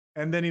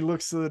 And then he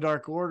looks to the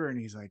Dark Order and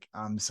he's like,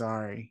 I'm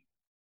sorry.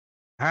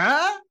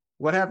 Huh?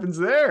 What happens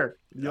there?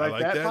 You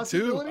like that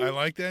too. I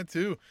like that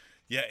too.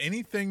 Yeah,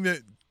 anything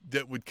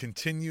that would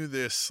continue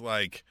this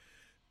like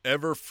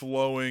ever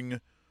flowing.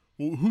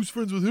 Well, who's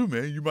friends with who,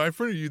 man? You my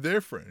friend or you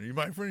their friend? Are you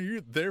my friend or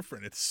you their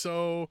friend? It's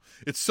so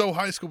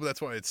high school, but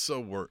that's why it so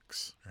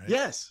works. Right?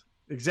 Yes,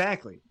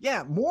 exactly.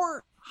 Yeah,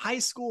 more high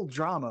school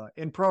drama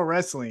in pro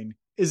wrestling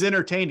is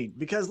entertaining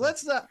because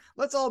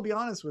let's all be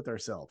honest with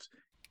ourselves.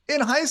 In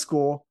high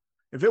school,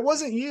 if it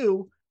wasn't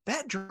you,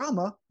 that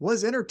drama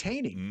was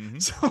entertaining. Mm-hmm.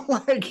 So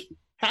like,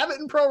 have it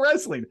in pro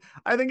wrestling.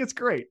 I think it's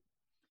great.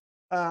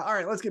 All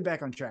right, let's get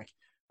back on track.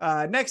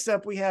 Next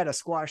up, we had a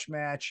squash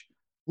match.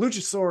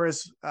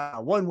 Luchasaurus,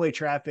 one-way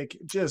traffic,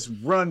 just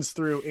runs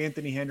through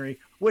Anthony Henry,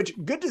 which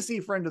good to see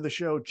friend of the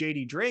show,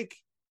 JD Drake,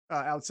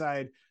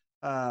 outside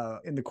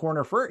in the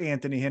corner for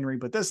Anthony Henry.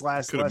 But this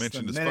last could have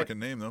mentioned his fucking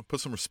name, though. Put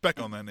some respect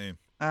on that name.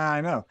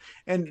 I know.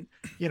 And,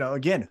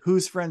 again,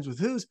 who's friends with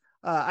who's?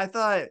 I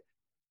thought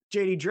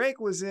JD Drake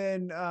was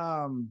in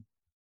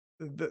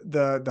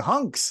the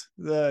Hunks,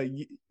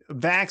 the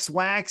Vax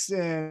Wax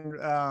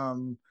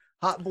and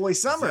Hot Boy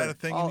Summer. Is that a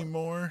thing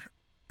anymore?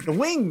 The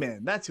Wingmen.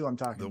 That's who I'm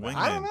talking about.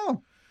 I don't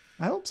know.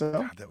 I hope so.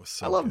 God, that was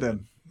so I loved good.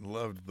 them.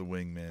 Loved the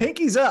Wingman.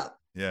 Pinky's up.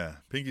 Yeah,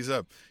 pinky's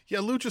up. Yeah,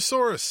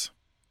 Luchasaurus.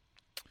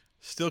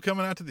 Still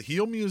coming out to the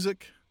heel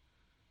music,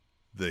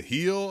 the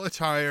heel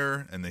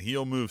attire, and the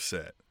heel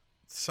moveset.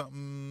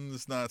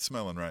 Something's not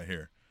smelling right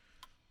here.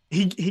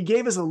 He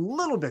gave us a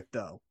little bit,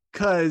 though,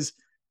 because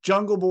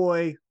Jungle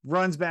Boy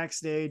runs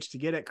backstage to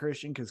get at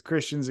Christian, because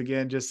Christian's,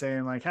 again, just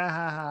saying, like, ha,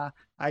 ha, ha,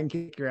 I can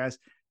kick your ass.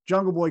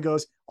 Jungle Boy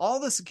goes, all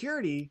the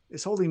security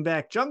is holding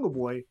back Jungle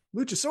Boy.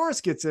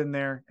 Luchasaurus gets in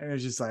there, and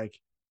it's just like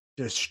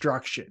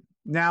destruction.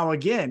 Now,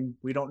 again,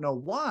 we don't know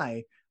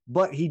why,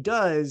 but he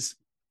does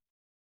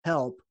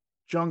help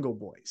Jungle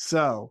Boy.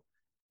 So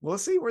we'll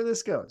see where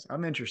this goes.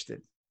 I'm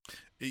interested.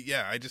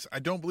 Yeah, I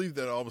don't believe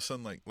that all of a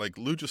sudden, like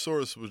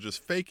Luchasaurus was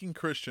just faking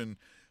Christian.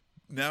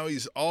 Now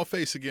he's all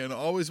face again.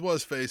 Always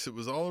was face. It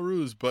was all a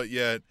ruse, but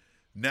yet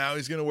now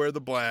he's going to wear the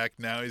black.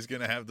 Now he's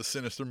going to have the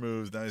sinister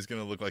moves. Now he's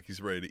going to look like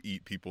he's ready to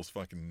eat people's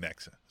fucking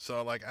necks.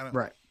 So, like, I don't.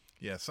 Right.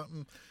 Yeah,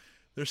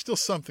 there's still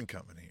something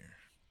coming here.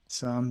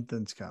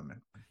 Something's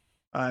coming.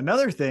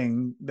 Another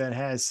thing that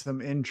has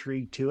some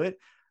intrigue to it,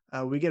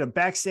 we get a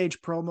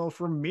backstage promo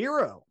from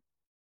Miro.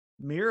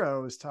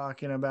 Miro is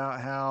talking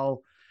about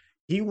how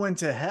he went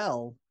to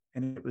hell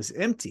and it was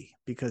empty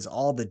because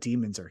all the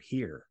demons are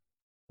here.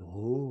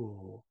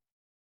 Oh.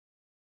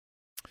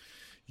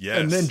 Yes.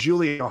 And then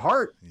Julia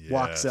Hart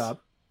walks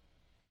up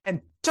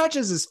and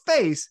touches his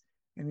face,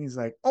 and he's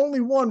like,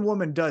 only one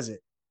woman does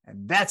it,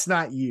 and that's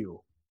not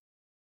you.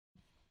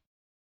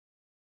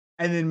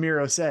 And then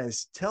Miro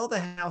says, tell the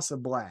House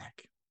of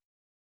Black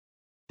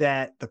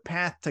that the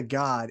path to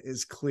God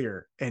is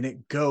clear, and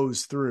it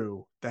goes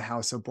through the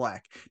House of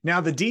Black. Now,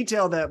 the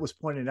detail that was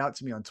pointed out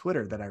to me on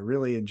Twitter that I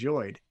really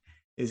enjoyed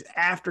is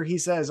after he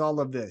says all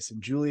of this,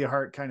 and Julia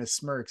Hart kind of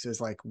smirks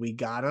as like, we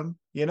got him,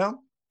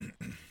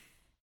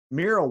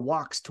 Miro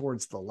walks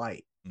towards the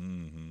light.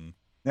 Mm-hmm.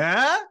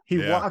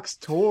 He walks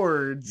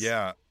towards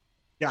God.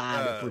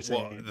 Per se,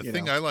 well, the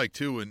thing I like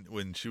too,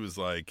 when she was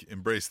like,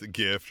 embrace the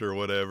gift or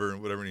whatever,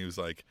 and he was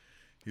like,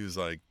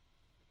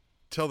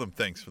 tell them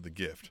thanks for the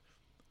gift.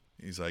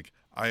 He's like,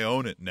 I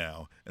own it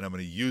now, and I'm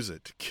going to use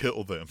it to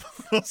kill them.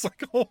 I was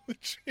like, holy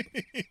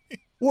shit.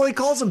 Well, he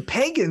calls them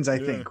pagans, I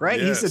think, right?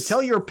 Yes. He said,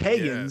 tell your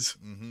pagans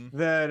mm-hmm.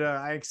 that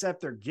I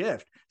accept their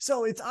gift.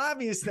 So it's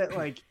obvious that,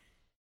 like,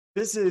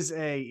 this is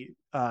a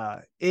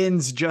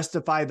ends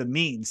justify the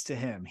means to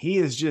him. He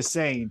is just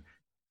saying,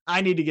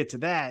 I need to get to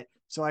that.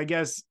 So I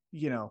guess,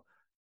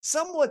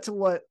 somewhat to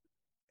what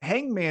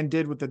Hangman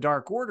did with the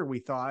Dark Order, we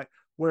thought,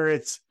 where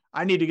it's,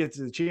 I need to get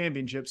to the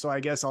championship. So I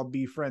guess I'll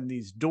befriend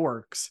these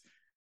dorks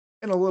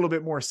in a little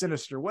bit more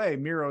sinister way.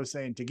 Miro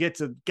saying, to get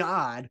to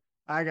God,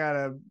 I got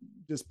to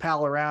just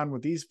pal around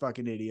with these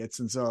fucking idiots.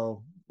 And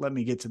so let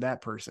me get to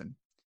that person.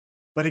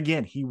 But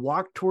again, he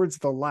walked towards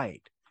the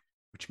light,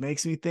 which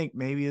makes me think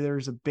maybe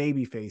there's a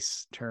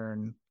babyface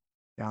turn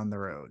down the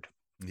road.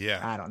 Yeah.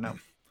 I don't know.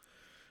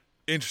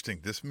 Interesting.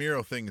 This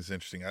Miro thing is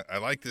interesting. I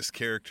like this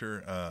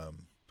character.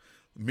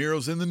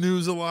 Miro's in the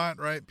news a lot,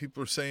 right?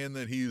 People are saying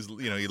that he's,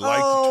 he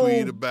liked to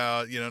tweet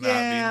about, not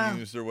being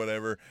used or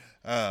whatever.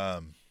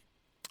 I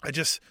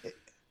just,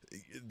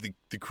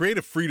 the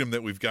creative freedom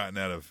that we've gotten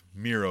out of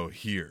Miro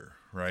here,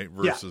 right?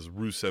 Versus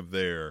Rusev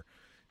there.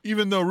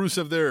 Even though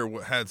Rusev there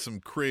had some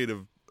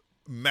creative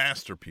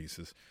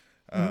masterpieces,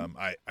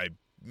 I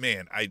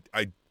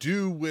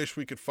do wish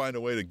we could find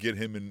a way to get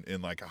him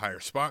in like a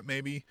higher spot,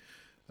 maybe.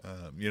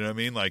 You know what I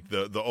mean? Like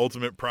the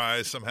ultimate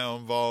prize somehow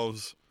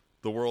involves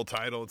the world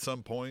title at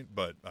some point,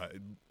 but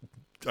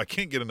I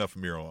can't get enough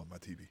of Miro on my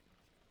TV.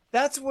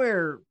 That's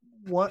where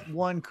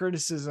one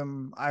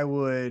criticism I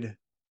would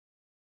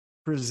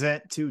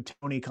present to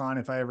Tony Khan,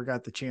 if I ever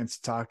got the chance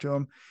to talk to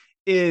him,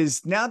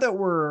 is now that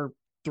we're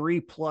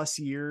 3+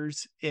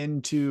 years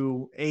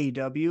into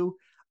AEW,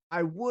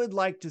 I would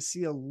like to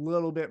see a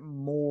little bit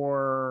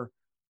more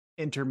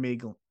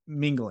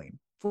intermingling.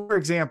 For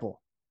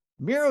example,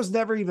 Miro's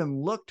never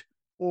even looked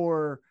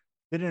or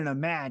been in a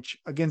match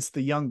against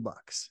the Young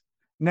Bucks.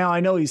 Now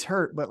I know he's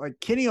hurt, but like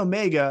Kenny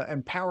Omega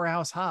and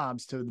Powerhouse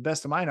Hobbs, to the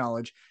best of my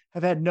knowledge,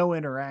 have had no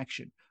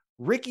interaction.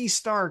 Ricky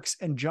Starks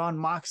and John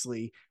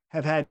Moxley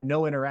have had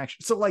no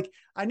interaction. So like,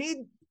 I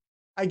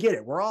get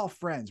it. We're all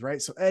friends,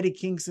 right? So Eddie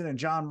Kingston and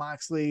John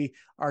Moxley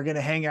are going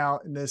to hang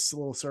out in this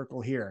little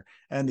circle here.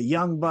 And the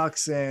Young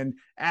Bucks and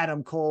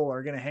Adam Cole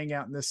are going to hang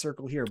out in this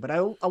circle here. But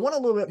I want a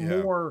little bit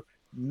more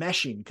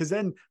meshing, because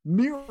then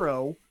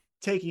Miro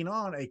taking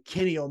on a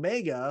Kenny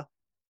Omega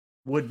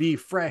would be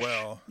fresh.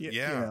 Well,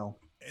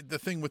 The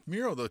thing with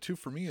Miro, though, too,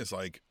 for me is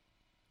like,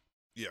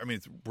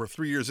 we're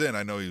 3 years in.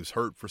 I know he was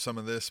hurt for some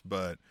of this,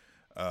 but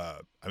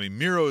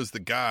Miro is the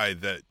guy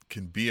that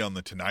can be on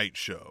the Tonight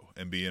Show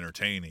and be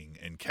entertaining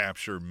and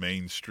capture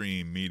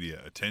mainstream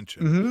media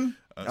attention.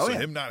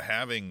 Him not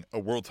having a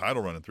world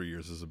title run in 3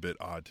 years is a bit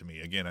odd to me.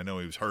 Again, I know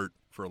he was hurt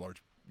for a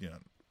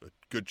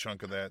good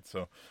chunk of that.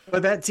 So,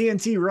 but that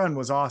TNT run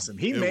was awesome.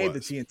 He made the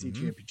TNT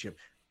championship.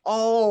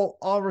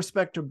 All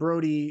respect to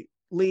Brody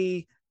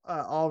Lee.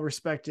 All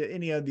respect to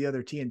any of the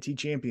other TNT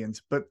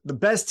champions, but the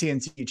best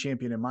TNT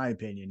champion, in my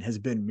opinion, has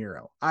been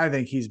Miro. I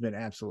think he's been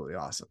absolutely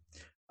awesome.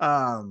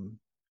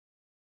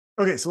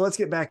 Okay, so let's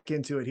get back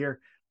into it here.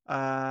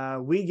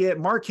 We get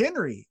Mark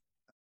Henry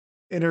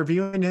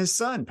interviewing his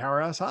son,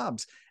 Powerhouse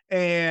Hobbs.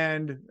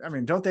 And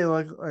don't they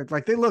look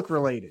like they look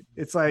related?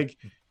 It's like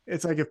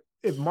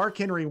if Mark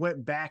Henry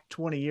went back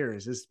 20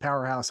 years, is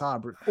Powerhouse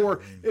Hobbs,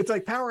 or it's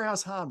like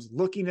Powerhouse Hobbs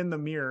looking in the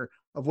mirror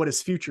of what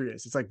his future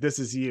is. It's like, this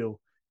is you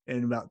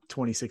in about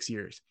 26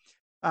 years.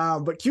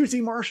 But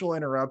QT Marshall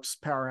interrupts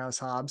Powerhouse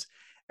Hobbs.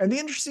 And the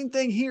interesting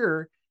thing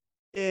here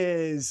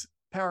is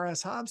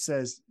Powerhouse Hobbs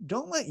says,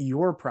 don't let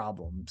your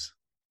problems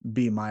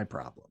be my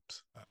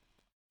problems.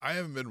 I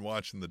haven't been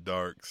watching the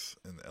Darks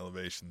and the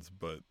Elevations,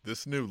 but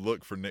this new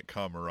look for Nick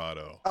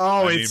Comoroto.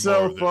 Oh, it's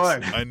so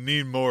fun. I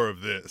need more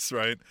of this,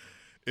 right?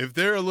 If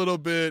they're a little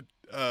bit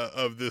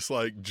of this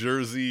like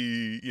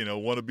Jersey,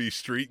 wannabe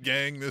street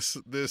gang, this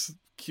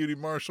QT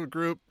Marshall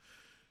group,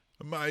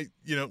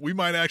 we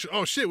might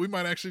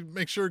actually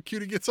make sure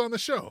QT gets on the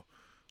show.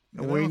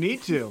 We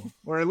need to,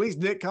 or at least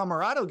Nick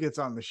Comoroto gets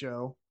on the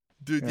show.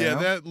 Dude,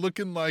 that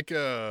looking like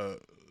a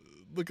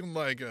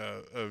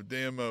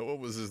damn, what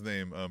was his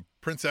name?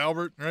 Prince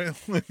Albert, right?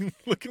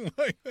 Looking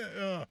like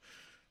that.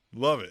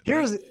 Love it.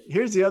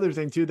 Here's the other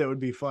thing too that would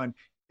be fun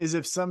is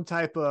if some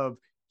type of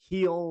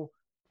heel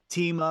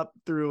team up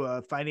through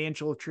a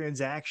financial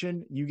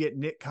transaction, you get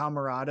Nick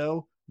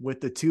Comoroto with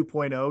the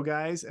 2.0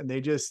 guys, and they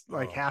just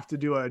have to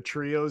do a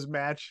trios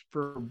match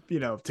for,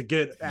 to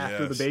get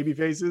after the baby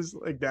faces.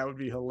 Like, that would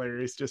be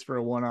hilarious just for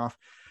a one-off.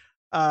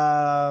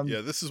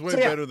 This is way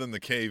better than the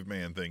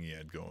caveman thing he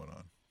had going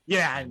on.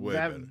 Yeah,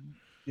 better.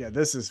 Yeah,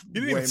 this is. He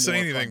didn't even say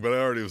anything, but I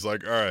already was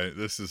like, all right,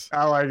 this is.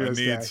 I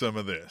need some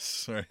of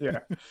this. Right?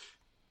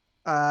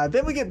 Yeah.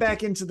 Then we get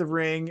back into the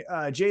ring.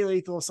 Jay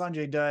Lethal,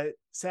 Sanjay Dutt,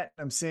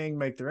 Satnam Singh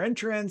make their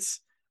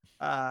entrance.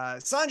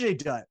 Sanjay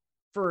Dutt,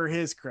 for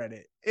his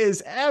credit,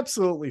 is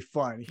absolutely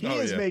fun. He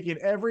is making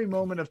every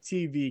moment of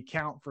TV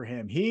count for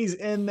him. He's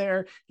in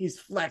there. He's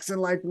flexing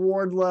like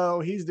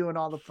Wardlow. He's doing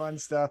all the fun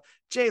stuff.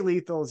 Jay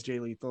Lethal is Jay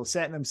Lethal.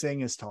 Satnam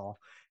Singh is tall.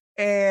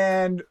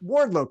 And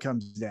Wardlow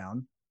comes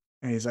down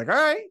and he's like, all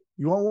right,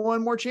 you want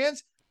one more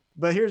chance?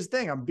 But here's the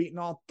thing. I'm beating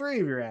all three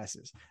of your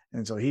asses.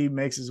 And so he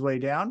makes his way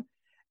down.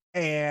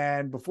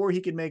 And before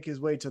he can make his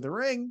way to the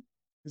ring,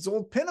 his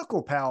old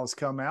Pinnacle pals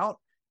come out,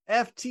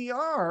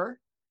 FTR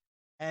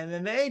and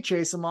then they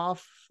chase him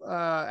off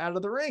out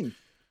of the ring.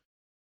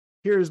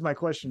 Here's my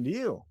question to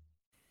you.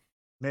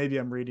 Maybe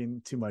I'm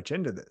reading too much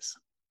into this.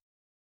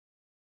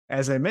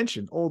 As I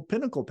mentioned, old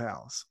Pinnacle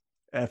pals,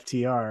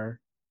 FTR,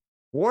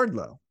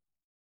 Wardlow.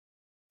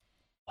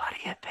 What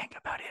do you think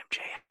about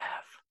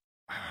MJF?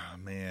 Oh,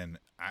 man.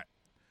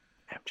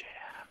 MJF.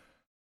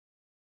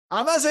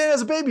 I'm not saying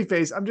as a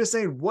babyface. I'm just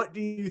saying, what do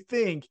you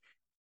think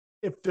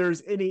if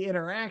there's any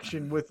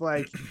interaction with,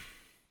 like,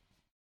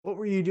 what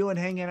were you doing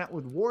hanging out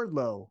with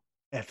Wardlow,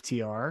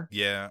 FTR?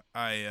 Yeah,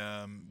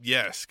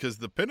 yes, because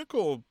the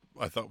Pinnacle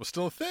I thought was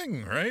still a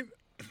thing, right?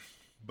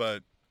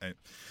 But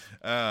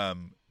the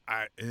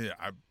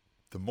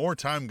more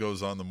time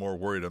goes on, the more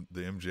worried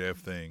the MJF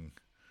thing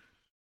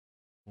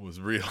was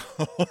real.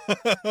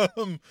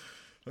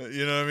 You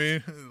know what I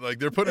mean? Like,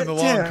 they're putting in the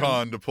long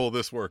con to pull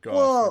this work off.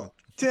 Well,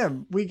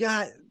 Tim, we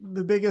got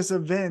the biggest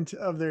event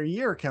of their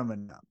year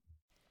coming up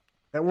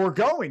that we're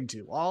going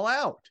to All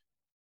Out.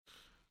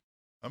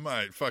 I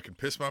might fucking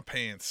piss my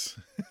pants.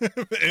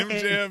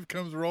 MJF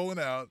comes rolling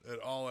out at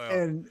All Out.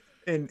 And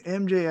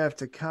MJF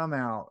to come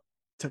out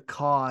to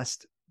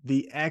cost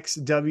the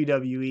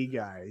ex-WWE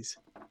guys,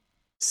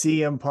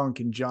 CM Punk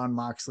and Jon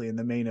Moxley in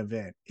the main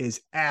event,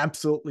 is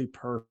absolutely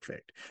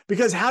perfect.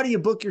 Because how do you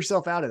book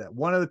yourself out of that?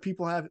 One of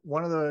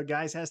the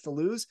guys has to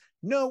lose?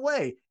 No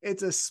way.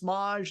 It's a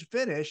smudge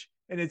finish,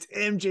 and it's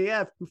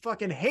MJF, who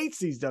fucking hates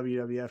these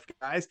WWF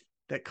guys,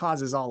 that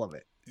causes all of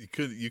it.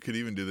 You could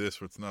even do this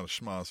where it's not a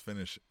schmoz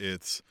finish.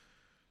 It's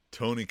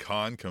Tony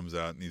Khan comes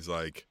out and he's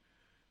like,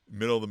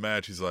 middle of the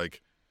match, he's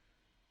like,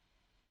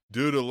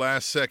 due to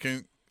last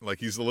second, like,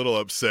 he's a little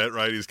upset,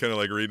 right? He's kind of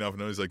like reading off a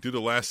note. He's like, due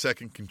to last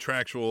second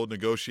contractual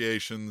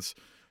negotiations,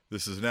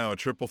 this is now a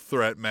triple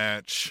threat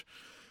match.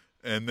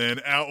 And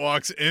then out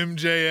walks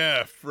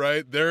MJF,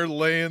 right? They're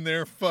laying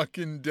there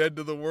fucking dead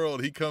to the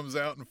world. He comes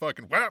out and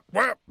fucking whap,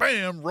 whap,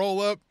 bam, roll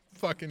up,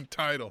 fucking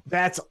title.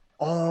 That's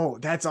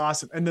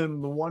awesome. And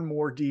then the one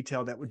more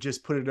detail that would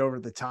just put it over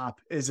the top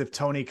is if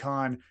Tony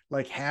Khan,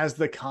 like, has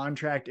the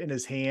contract in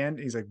his hand.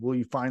 He's like, will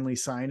you finally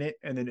sign it?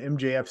 And then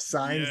MJF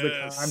signs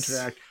the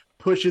contract,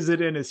 pushes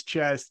it in his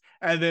chest,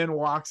 and then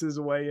walks his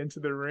way into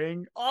the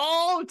ring.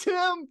 Oh,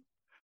 Tim,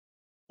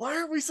 why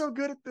aren't we so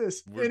good at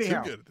this? We're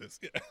too good at this.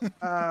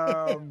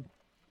 Yeah.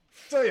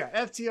 So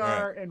yeah,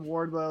 FTR and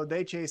Wardlow,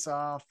 they chase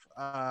off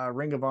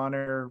Ring of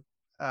Honor,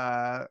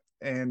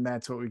 and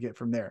that's what we get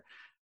from there.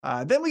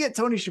 Then we get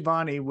Tony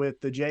Schiavone with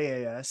the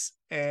JAS,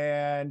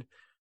 and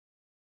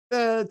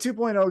the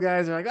 2.0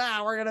 guys are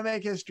like, we're going to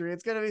make history.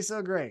 It's going to be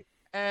so great.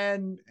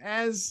 And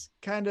as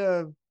kind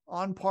of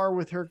on par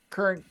with her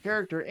current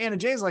character, Anna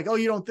Jay's like, oh,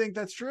 you don't think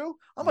that's true?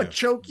 I'm going to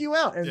choke you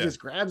out. And just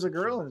grabs a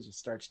girl and just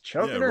starts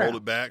choking her rolled out.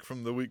 It back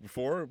from the week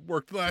before. It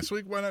worked last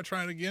week. Why not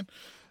try it again?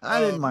 I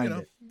didn't mind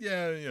it.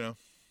 Yeah, it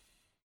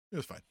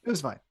was fine. It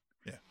was fine.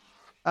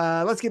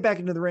 Yeah. Let's get back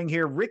into the ring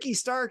here. Ricky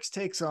Starks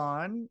takes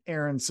on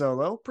Aaron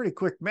Solo. Pretty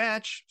quick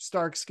match.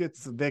 Starks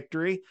gets the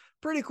victory.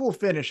 Pretty cool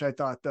finish, I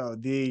thought, though.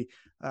 The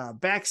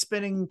back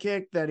spinning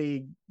kick that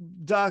he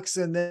ducks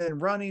and then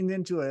running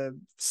into a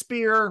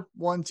spear.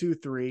 1, 2,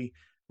 3.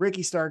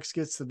 Ricky Starks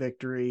gets the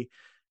victory.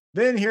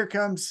 Then here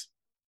comes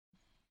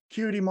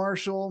Cutie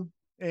Marshall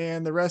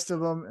and the rest of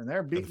them, and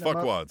they're beating them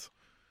up. Fuckwads.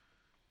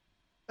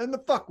 And the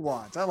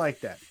fuckwads. I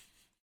like that.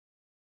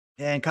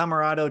 And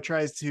Camarado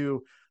tries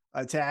to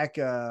attack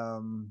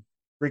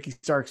Ricky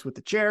Starks with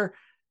the chair,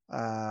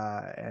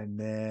 and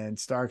then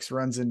Starks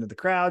runs into the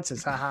crowd,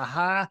 says ha ha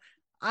ha,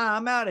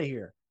 I'm out of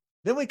here.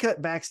 Then we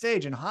cut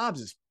backstage and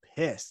Hobbs is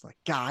pissed, like,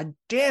 god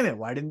damn it,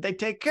 why didn't they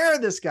take care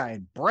of this guy?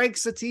 And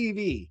breaks a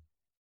TV.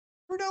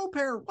 For no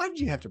apparent, why did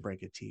you have to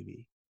break a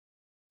TV?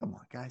 Come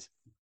on, guys.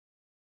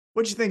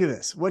 What'd you think of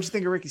this? What'd you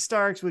think of Ricky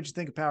Starks? What'd you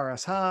think of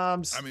Powerhouse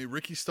Hobbs? I mean,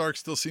 Ricky Starks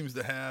still seems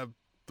to have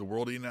the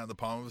world eating out of the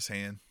palm of his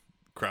hand.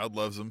 The crowd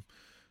loves him.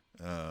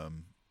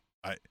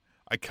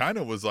 I kind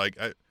of was like,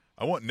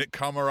 I want Nick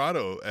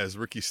Camarado as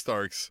Ricky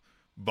Starks'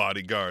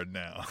 bodyguard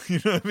now. You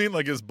know what I mean?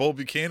 Like his Bull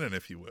Buchanan,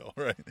 if you will,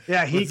 right?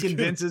 Yeah, he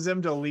convinces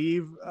him to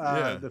leave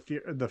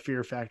the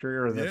Fear Factory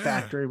or the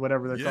factory,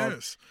 whatever they're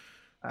called.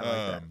 I like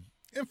that.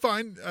 And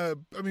fine. I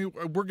mean,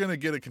 we're gonna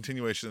get a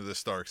continuation of the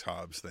Starks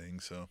Hobbs thing,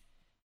 so.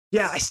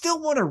 Yeah, I still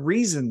want a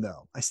reason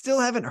though. I still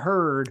haven't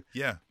heard.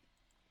 Yeah.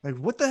 Like,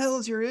 what the hell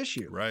is your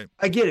issue? Right.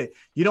 I get it.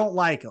 You don't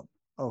like him.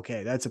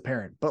 Okay, that's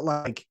apparent. But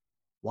like,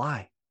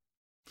 why?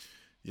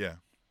 Yeah.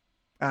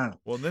 I don't know.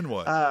 Well, then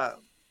what?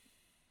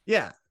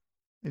 Yeah.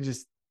 It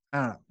just, I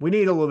don't know. We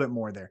need a little bit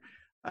more there.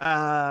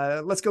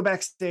 Let's go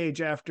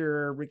backstage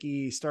after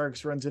Ricky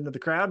Starks runs into the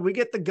crowd. We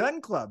get the Gun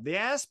Club, the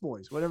Ass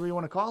Boys, whatever you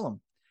want to call them.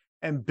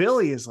 And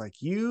Billy is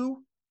like,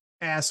 you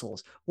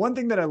assholes. One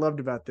thing that I loved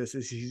about this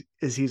is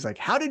he's like,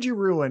 how did you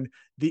ruin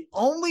the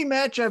only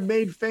match I've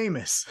made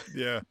famous?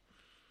 Yeah.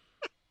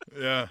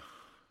 Yeah.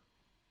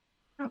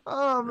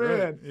 Oh man,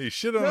 right. He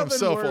shit on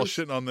himself while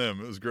shitting on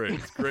them. It was great.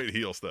 It's great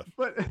heel stuff.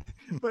 But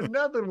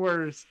nothing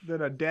worse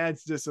than a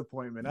dad's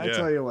disappointment. I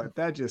tell you what,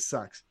 that just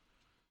sucks.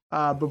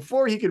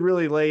 Before he could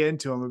really lay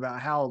into him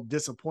about how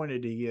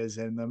disappointed he is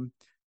in them,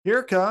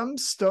 here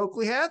comes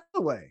Stokely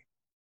Hathaway.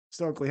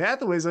 Stokely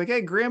Hathaway's like,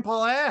 hey,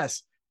 Grandpa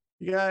Ass,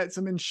 you got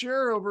some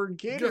insure over in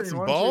catering. some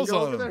Why don't you balls go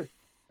on over him. there?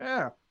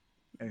 Yeah.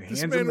 And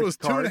This hands him man the was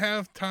card.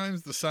 2.5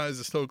 times the size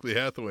of Stokely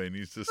Hathaway, and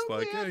he's just Stokely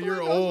like, "Yeah, Hathaway you're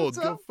knows old. what's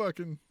Go up.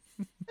 fucking."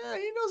 Yeah,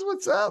 he knows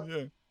what's up.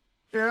 Yeah.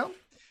 You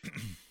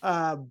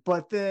know?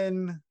 But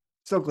then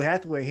Stokely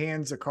Hathaway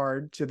hands a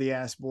card to the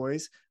Ass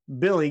Boys.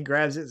 Billy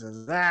grabs it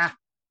and says,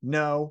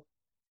 no.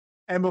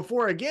 And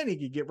before again he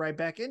could get right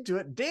back into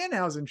it,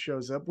 Danhausen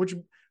shows up,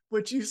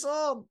 which you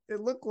saw, it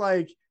looked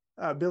like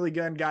Billy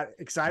Gunn got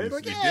excited,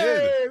 like,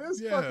 hey,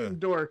 this fucking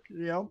dork,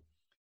 you know.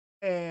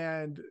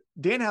 And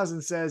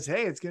Danhausen says,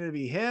 hey, it's gonna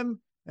be him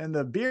and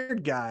the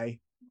beard guy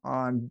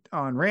on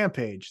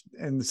Rampage.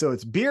 And so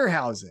it's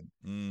Beerhausen.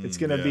 It's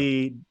gonna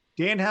be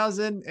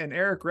Danhausen and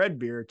Eric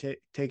Redbeard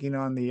taking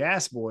on the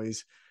Ass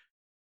Boys.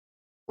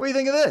 What do you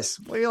think of this?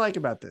 What do you like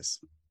about this?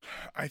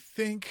 I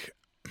think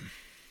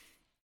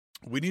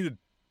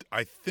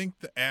I think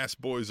the Ass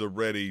Boys are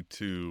ready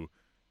to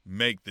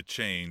make the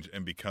change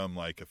and become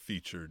like a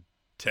featured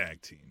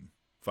tag team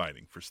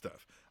fighting for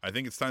stuff. I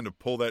think it's time to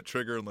pull that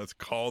trigger and let's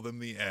call them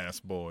the Ass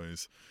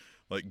Boys.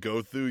 Like,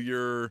 go through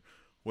your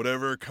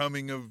whatever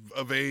coming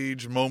of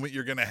age moment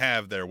you're going to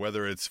have there,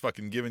 whether it's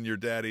fucking giving your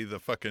daddy the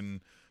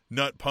fucking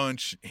nut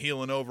punch,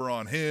 healing over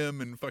on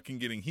him and fucking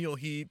getting heel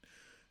heat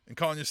and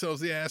calling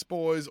yourselves the Ass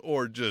Boys,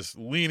 or just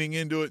leaning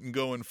into it and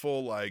going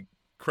full like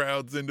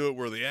crowds into it,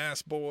 we're the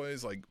Ass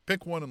Boys. Like,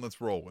 pick one and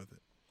let's roll with it.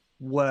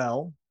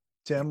 Well,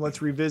 Tim,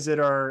 let's revisit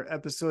our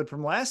episode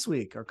from last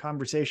week, our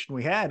conversation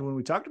we had when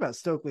we talked about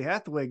Stokely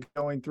Hathaway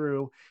going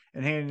through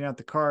and handing out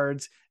the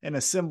cards and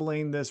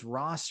assembling this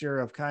roster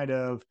of kind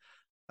of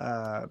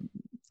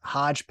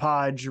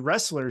hodgepodge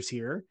wrestlers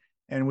here.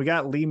 And we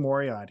got Lee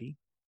Moriarty.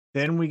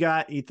 Then we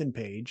got Ethan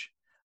Page.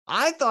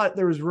 I thought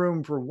there was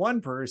room for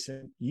one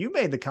person. You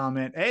made the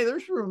comment, hey,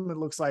 there's room, it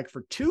looks like,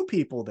 for two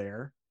people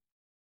there.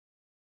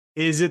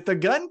 Is it the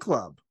Gun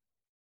Club?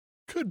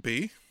 Could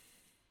be.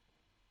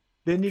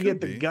 Then you get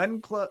the Gun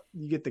Club.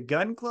 You get the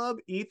Gun Club,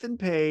 Ethan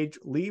Page,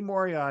 Lee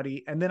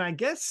Moriarty, and then I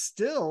guess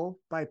still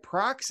by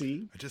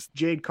proxy,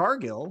 Jade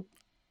Cargill.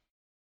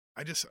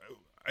 I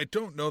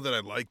don't know that I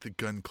like the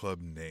Gun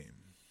Club name.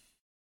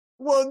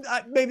 Well,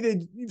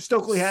 maybe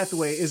Stokely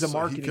Hathaway is a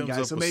marketing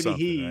guy, so maybe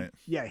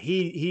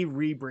he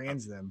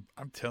rebrands them.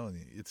 I'm telling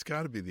you, it's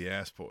got to be the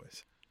Ass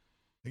Boys.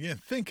 Again,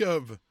 think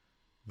of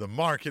the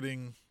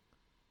marketing.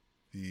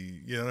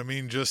 You know what I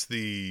mean? Just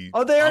the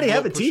they already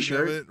have a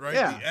T-shirt, it, right?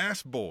 Yeah. The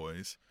Ass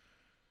Boys.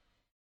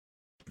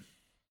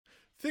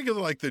 Think of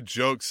like the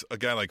jokes a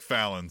guy like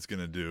Fallon's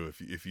gonna do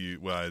if you.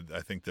 Well, I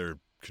think they're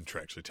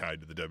contractually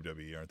tied to the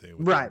WWE, aren't they?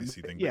 With right. The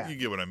NBC thing, yeah. But you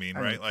get what I mean,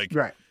 right? Like,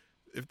 right.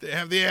 If they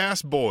have the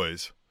Ass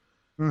Boys,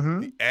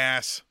 the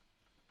Ass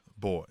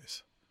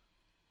Boys.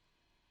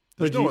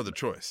 There's no other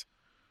choice.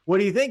 What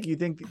do you think? You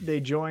think they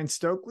join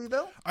Stokely,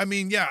 though? I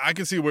mean, yeah, I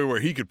can see a way where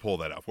he could pull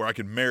that off, where I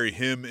could marry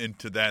him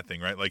into that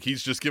thing, right? Like,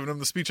 he's just giving him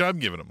the speech I'm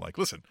giving him. Like,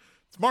 listen,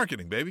 it's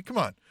marketing, baby. Come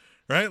on,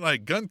 right?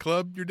 Like, Gun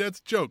Club, your dad's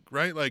a joke,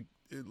 right? Like,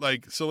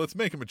 so let's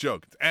make him a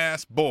joke. It's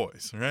Ass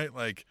Boys, right?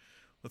 Like,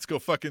 let's go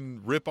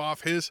fucking rip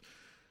off his,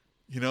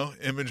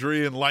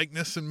 imagery and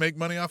likeness and make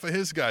money off of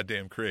his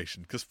goddamn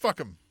creation. Because fuck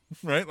him,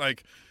 right?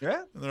 Like,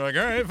 yeah. And they're like,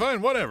 all right,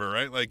 fine, whatever,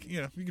 right? Like,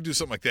 you can do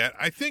something like that.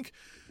 I think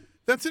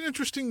that's an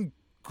interesting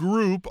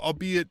group,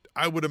 albeit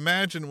I would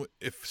imagine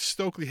if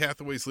Stokely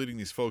Hathaway's leading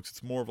these folks,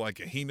 it's more of like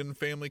a Heenan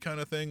family kind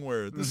of thing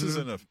where this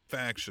isn't a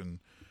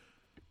faction.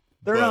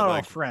 They're not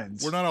all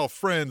friends. We're not all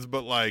friends,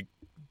 but like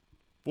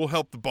we'll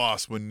help the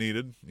boss when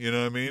needed. You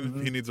know what I mean?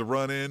 If he needs a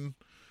run in,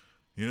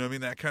 you know what I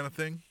mean? That kind of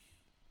thing.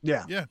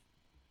 Yeah. Yeah.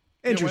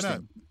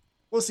 Interesting.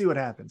 We'll see what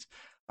happens.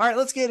 All right,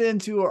 let's get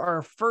into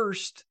our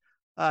first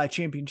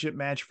championship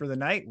match for the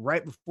night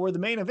right before the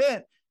main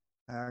event.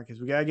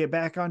 Because we got to get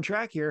back on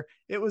track here.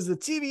 It was the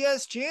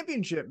TBS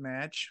Championship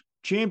match.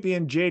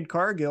 Champion Jade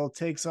Cargill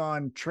takes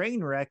on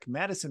Trainwreck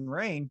Madison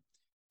Rayne.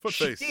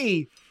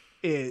 Footface.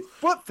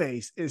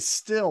 Footface is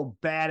still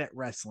bad at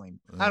wrestling.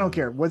 I don't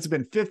care. What's it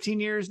been, 15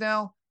 years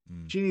now?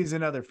 She needs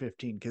another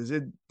 15 because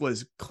it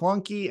was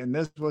clunky and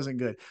this wasn't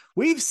good.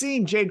 We've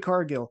seen Jade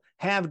Cargill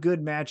have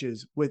good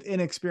matches with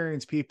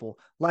inexperienced people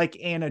like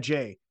Anna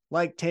Jay,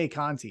 like Tay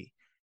Conti.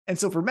 And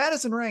so for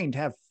Madison Rayne to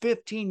have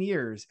 15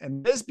 years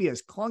and this be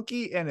as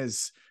clunky and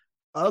as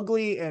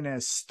ugly and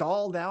as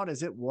stalled out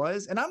as it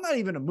was, and I'm not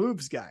even a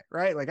moves guy,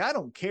 right? Like, I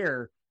don't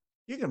care.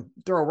 You can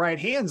throw right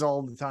hands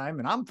all the time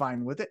and I'm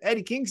fine with it.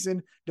 Eddie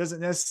Kingston doesn't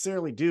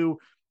necessarily do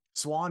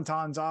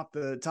swantons off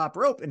the top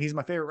rope and he's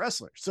my favorite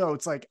wrestler. So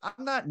it's like,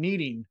 I'm not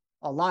needing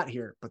a lot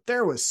here, but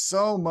there was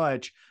so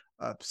much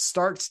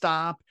start,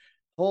 stop,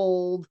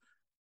 hold,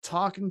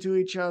 talking to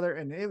each other,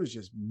 and it was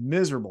just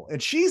miserable.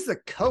 And she's the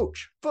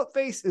coach.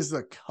 Footface is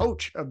the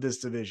coach of this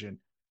division.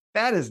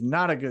 That is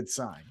not a good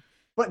sign.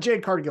 But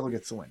Jade Cargill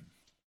gets the win.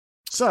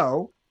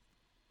 So,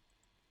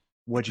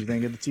 what'd you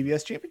think of the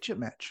TBS Championship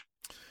match?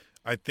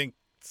 I think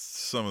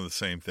some of the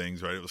same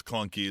things, right? It was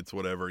clunky. It's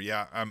whatever.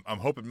 Yeah, I'm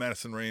hoping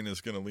Madison Rayne is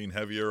going to lean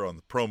heavier on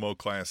the promo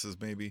classes,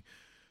 maybe,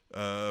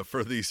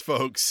 for these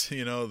folks,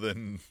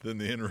 than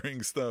the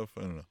in-ring stuff.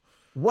 I don't know.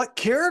 What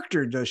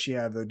character does she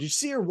have though? Did you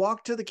see her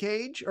walk to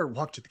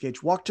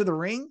the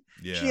ring?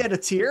 Yeah. She had a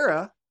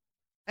tiara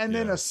and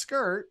then Yeah. a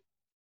skirt.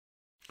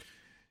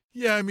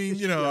 Yeah, I mean,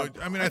 Is she a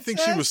I think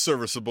she was princess?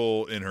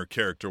 serviceable in her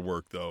character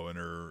work, though, in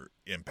her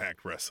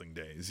Impact Wrestling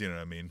days. You know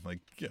what I mean? Like,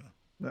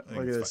 Look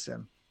think at it's this,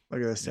 Tim.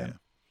 Look at this, Tim.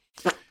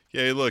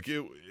 yeah. Look,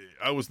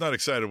 I was not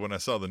excited when I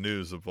saw the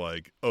news of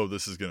like, oh,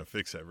 this is going to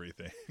fix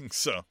everything.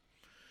 So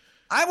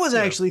I was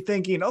Yeah. actually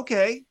thinking,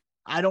 okay,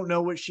 I don't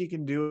know what she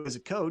can do as a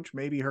coach.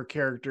 Maybe her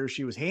character,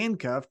 she was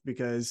handcuffed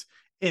because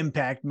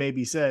Impact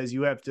maybe says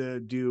you have to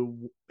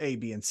do A,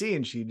 B, and C,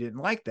 and she didn't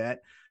like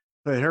that.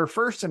 But her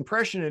first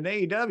impression in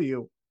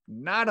AEW,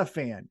 not a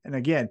fan. And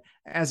again,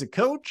 as a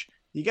coach,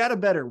 you got a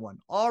better one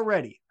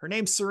already. Her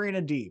name's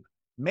Serena Deeb.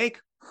 Make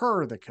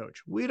her the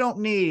coach. We don't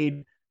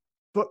need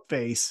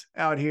Footface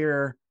out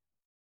here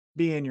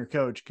being your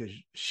coach because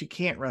she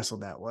can't wrestle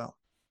that well.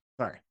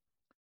 Sorry.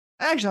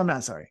 Actually, I'm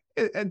not sorry.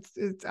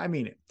 I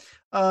mean it.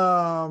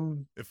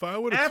 if I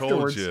would have told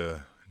Afterwards-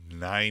 you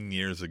 9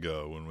 years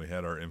ago when we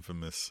had our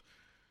infamous,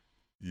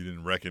 you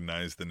didn't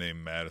recognize the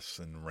name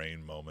Madison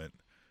Rain moment,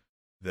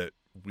 that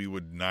we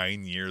would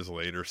 9 years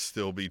later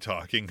still be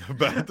talking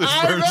about this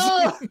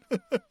I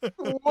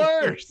person.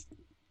 Worst.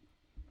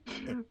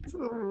 It's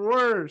the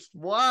worst.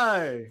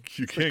 Why?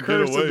 You can't get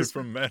curse of away the-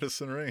 from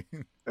Madison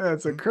Rain.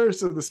 It's a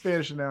curse of the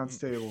Spanish announce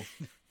table.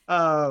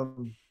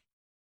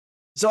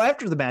 So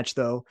after the match,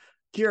 though,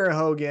 Kiera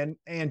Hogan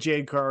and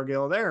Jade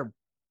Cargill, they're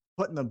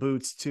putting the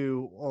boots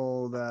to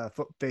old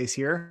Footface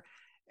here.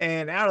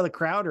 And out of the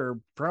crowd or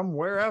from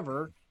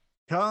wherever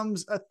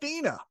comes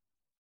Athena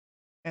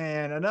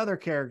and another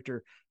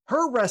character.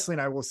 Her wrestling,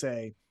 I will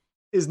say,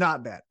 is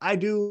not bad. I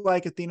do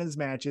like Athena's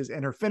matches,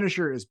 and her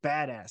finisher is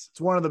badass.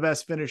 It's one of the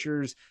best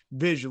finishers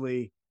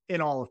visually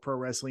in all of pro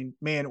wrestling,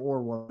 man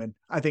or woman.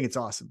 I think it's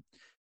awesome.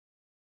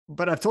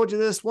 But I've told you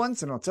this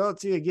once, and I'll tell it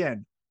to you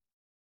again.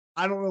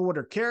 I don't know what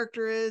her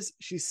character is.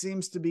 She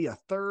seems to be a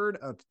third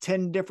of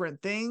 10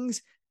 different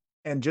things.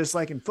 And just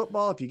like in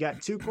football, if you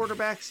got 2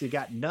 quarterbacks, you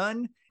got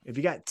none. If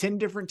you got 10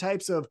 different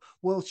types of,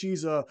 well,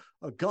 she's a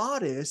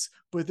goddess,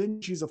 but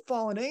then she's a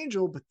fallen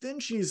angel, but then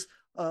she's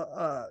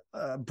a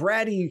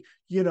bratty,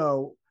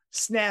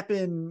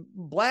 snapping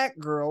black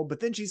girl, but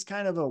then she's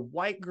kind of a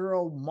white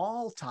girl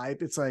mall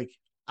type. It's like,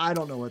 I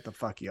don't know what the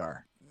fuck you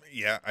are.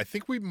 Yeah, I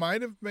think we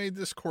might have made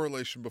this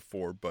correlation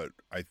before, but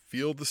I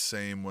feel the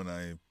same when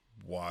I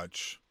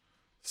watch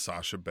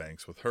Sasha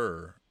Banks with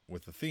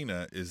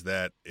Athena, is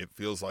that it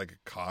feels like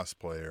a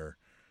cosplayer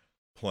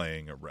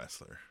playing a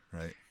wrestler,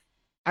 right?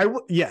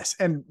 Yes,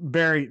 and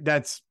Barry,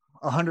 that's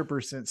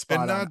 100% spot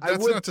And on.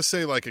 that's not to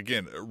say, like,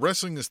 again,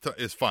 wrestling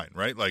is fine,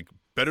 right? Like,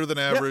 better than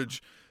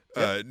average.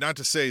 Yep. Not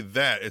to say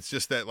that. It's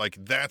just that, like,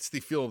 that's the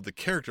feel of the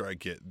character I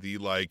get. The,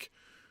 like,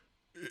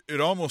 it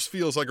almost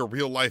feels like a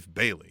real life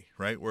Bailey,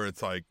 right? Where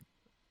it's like,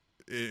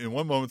 in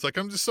one moment, it's like,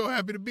 I'm just so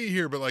happy to be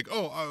here, but like,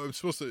 oh, I'm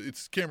supposed to,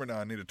 it's camera now,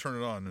 I need to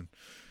turn it on.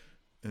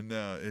 And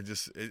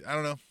I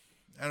don't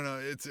know.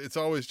 It's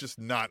always just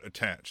not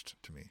attached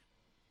to me.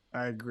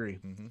 I agree.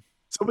 Mm-hmm.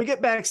 So we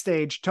get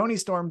backstage. Tony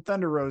Storm,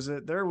 Thunder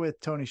Rosa, they're with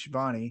Tony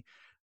Schiavone.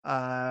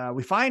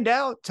 We find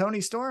out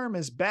Tony Storm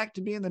is back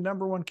to being the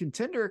number 1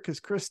 contender because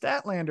Chris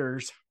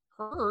Statlander's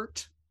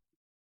hurt.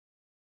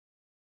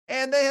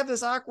 And they have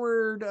this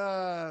awkward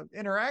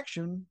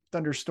interaction,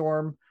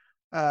 Thunderstorm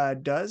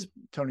does,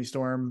 Tony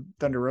Storm,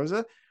 Thunder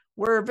Rosa,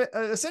 where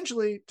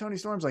essentially Tony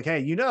Storm's like,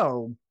 hey,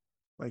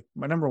 like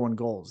my number 1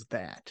 goal is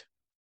that.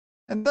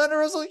 And Thunder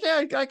Rosa's like,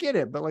 yeah, I get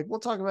it, but like, we'll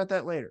talk about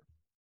that later.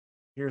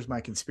 Here's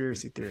my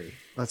conspiracy theory.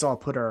 Let's all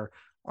put our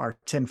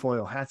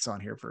tinfoil hats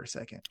on here for a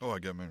second. Oh, I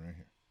got mine right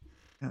here.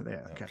 Oh,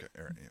 there, okay.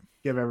 All right, yeah.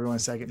 Give everyone a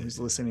second who's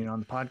listening on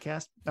the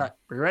podcast. All right,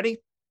 we ready?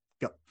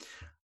 Go.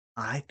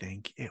 I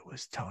think it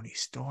was Tony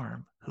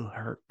Storm who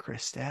hurt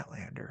Chris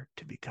Statlander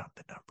to become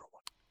the number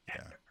 1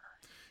 contender.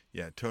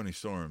 Yeah, Tony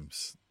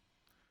Storm's.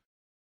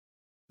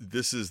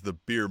 This is the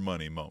beer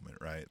money moment,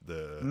 right?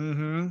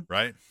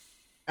 Right?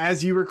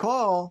 As you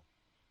recall,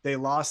 they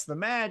lost the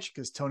match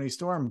because Tony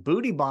Storm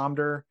booty bombed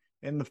her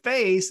in the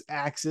face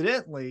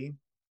accidentally.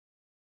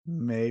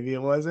 Maybe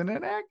it wasn't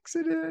an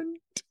accident.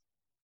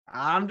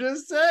 I'm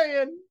just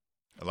saying.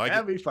 I like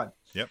That'd it. be fun.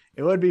 Yep.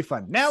 It would be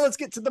fun. Now let's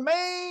get to the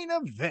main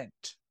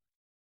event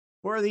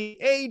for the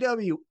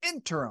AEW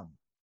Interim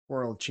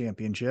World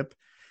Championship.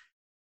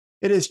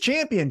 It is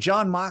champion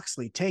Jon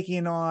Moxley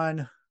taking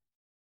on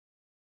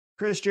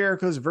Chris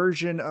Jericho's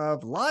version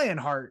of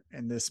Lionheart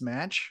in this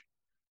match.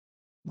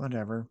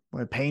 Whatever.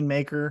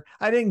 Painmaker.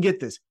 I didn't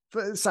get this.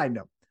 Side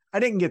note. I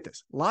didn't get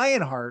this.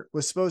 Lionheart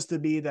was supposed to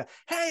be the,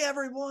 hey,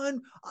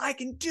 everyone, I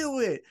can do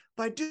it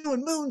by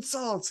doing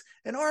moonsaults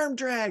and arm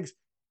drags.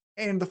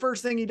 And the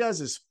first thing he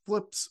does is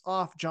flips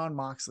off Jon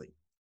Moxley.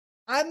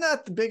 I'm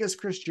not the biggest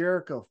Chris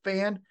Jericho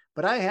fan,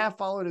 but I have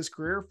followed his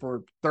career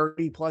for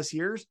 30 plus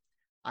years.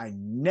 I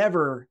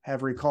never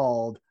have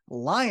recalled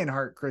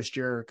Lionheart Chris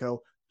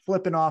Jericho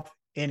flipping off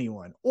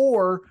anyone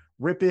or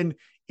ripping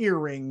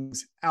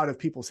earrings out of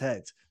people's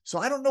heads. So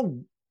I don't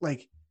know,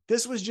 like,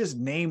 this was just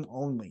name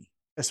only.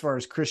 as far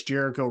as Chris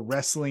Jericho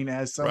wrestling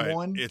as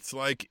someone. Right. It's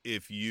like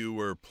if you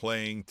were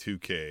playing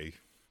 2K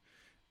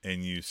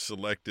and you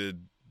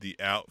selected the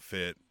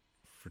outfit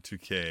for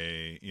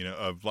 2K,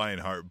 of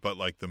Lionheart, but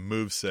like the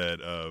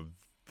moveset of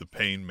the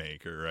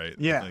Painmaker, right?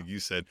 Yeah. Like you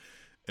said,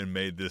 and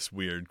made this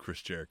weird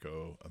Chris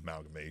Jericho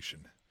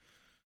amalgamation.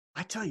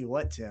 I tell you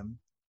what, Tim,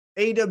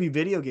 AEW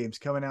video games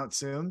coming out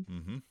soon.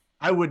 Mm-hmm.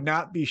 I would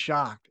not be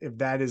shocked if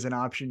that is an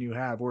option you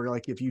have where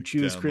like if you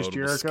choose Chris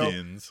Jericho,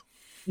 skins.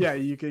 Yeah,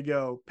 you could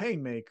go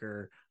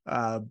Painmaker,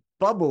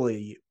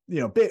 Bubbly,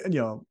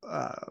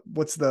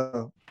 what's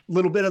the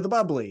little bit of the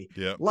Bubbly,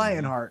 yep.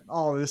 Lionheart,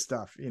 all this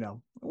stuff, I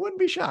wouldn't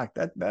be shocked.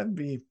 That'd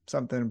be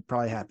something that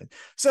probably happen.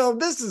 So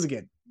this is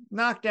again,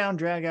 knockdown,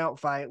 drag out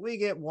fight. We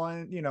get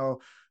one,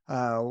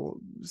 some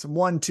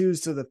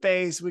 1-2s to the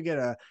face. We get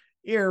a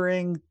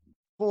earring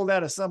pulled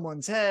out of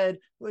someone's head.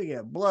 We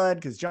get blood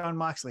because Jon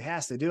Moxley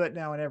has to do it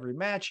now in every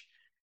match.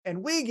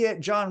 And we get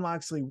Jon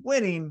Moxley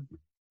winning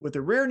with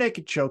a rear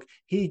naked choke.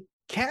 He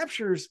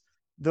captures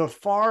the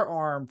far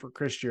arm for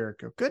Chris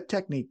Jericho. Good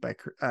technique by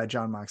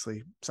Jon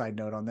Moxley. Side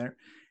note on there.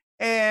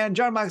 And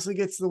Jon Moxley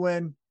gets the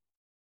win.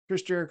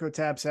 Chris Jericho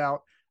taps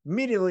out.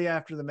 Immediately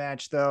after the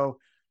match, though,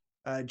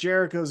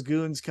 Jericho's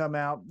goons come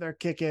out. They're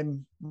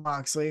kicking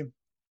Moxley.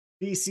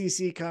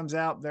 BCC comes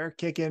out. They're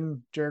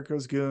kicking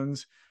Jericho's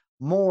goons.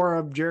 More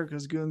of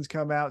Jericho's goons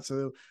come out.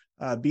 So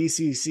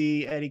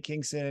BCC, Eddie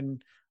Kingston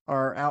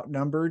are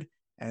outnumbered.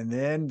 And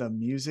then the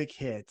music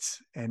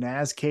hits. And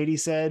as Katie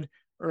said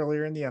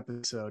earlier in the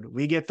episode,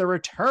 we get the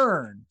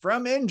return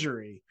from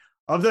injury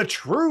of the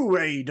true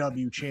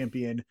AEW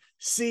champion,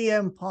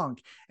 CM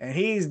Punk. And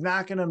he's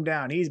knocking them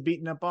down. He's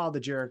beating up all the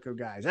Jericho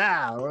guys.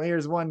 Well,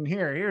 here's one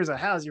here. Here's a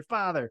how's your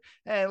father?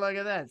 Hey, look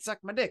at that. Suck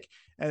my dick.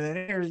 And then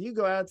here's you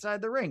go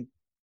outside the ring.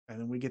 And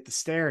then we get the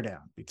stare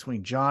down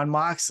between Jon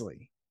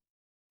Moxley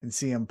and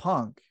CM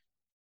Punk.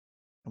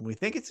 And we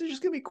think it's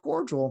just going to be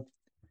cordial.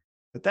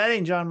 But that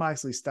ain't Jon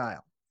Moxley's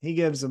style. He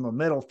gives him a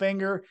middle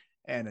finger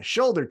and a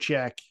shoulder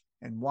check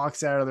and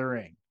walks out of the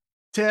ring.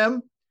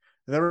 Tim,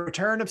 the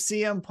return of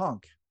CM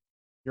Punk.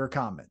 Your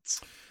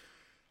comments.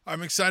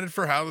 I'm excited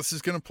for how this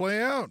is going to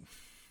play out,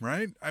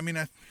 right? I mean,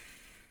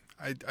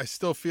 I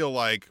still feel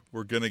like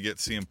we're going to get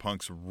CM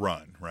Punk's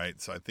run,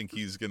 right? So I think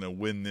he's going to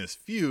win this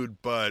feud,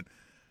 but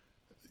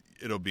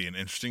it'll be an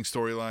interesting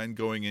storyline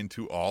going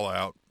into All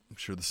Out. I'm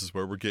sure this is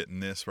where we're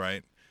getting this,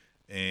 right?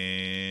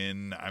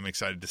 And I'm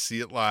excited to see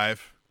it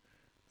live.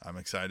 I'm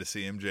excited to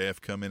see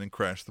MJF come in and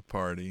crash the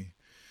party.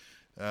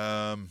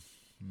 Yeah,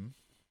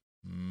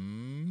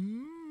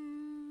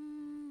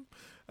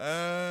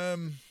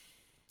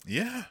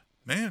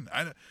 man.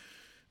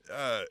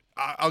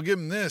 I'll give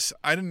him this.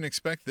 I didn't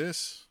expect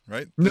this,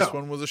 right? No. This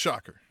one was a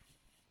shocker.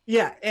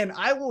 Yeah, and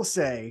I will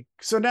say,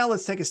 so now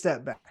let's take a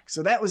step back.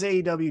 So that was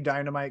AEW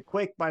Dynamite,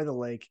 Quake by the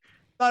Lake.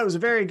 Thought it was a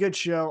very good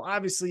show.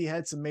 Obviously, you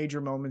had some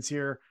major moments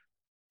here.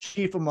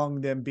 Chief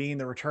among them being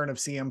the return of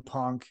CM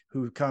Punk,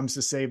 who comes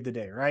to save the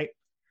day, right?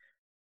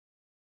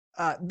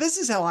 This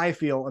is how I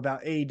feel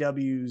about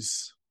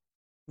AEW's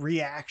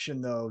reaction,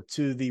 though,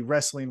 to the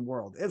wrestling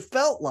world. It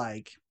felt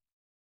like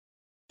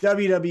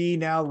WWE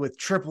now with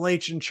Triple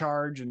H in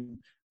charge, and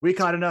we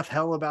caught enough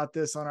hell about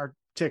this on our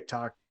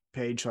TikTok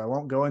page, so I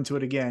won't go into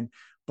it again.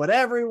 But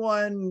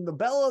everyone, the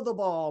belle of the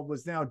ball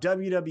was now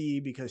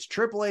WWE because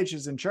Triple H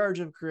is in charge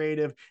of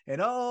creative,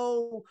 and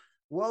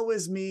woe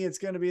is me, it's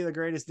going to be the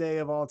greatest day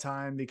of all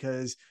time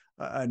because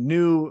a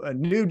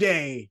new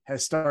day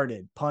has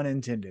started, pun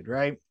intended,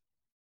 right?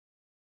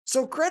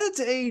 So credit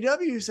to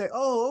AEW, say,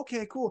 oh,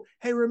 okay, cool.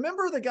 Hey,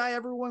 remember the guy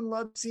everyone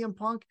loved, CM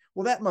Punk?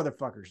 Well, that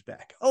motherfucker's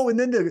back. Oh, and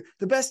then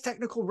the best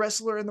technical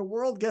wrestler in the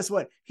world, guess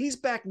what? He's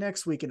back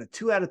next week in a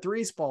 2 out of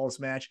 3 falls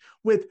match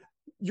with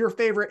your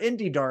favorite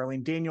indie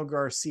darling, Daniel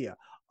Garcia.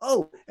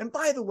 Oh, and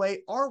by the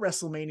way, our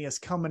WrestleMania is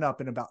coming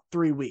up in about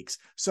 3 weeks.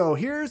 So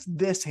here's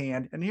this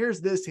hand and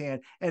here's this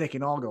hand, and it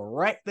can all go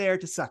right there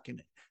to sucking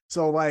it.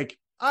 So like,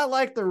 I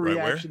like the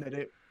reaction that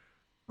it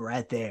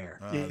right there.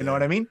 You know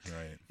what I mean?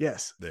 Right.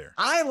 Yes. There.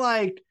 I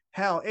liked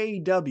how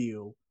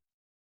AEW,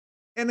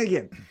 and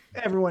again,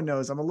 everyone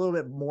knows I'm a little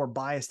bit more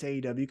biased to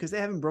AEW because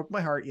they haven't broke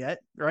my heart yet,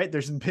 right?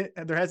 There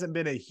hasn't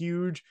been a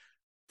huge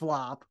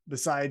flop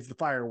besides the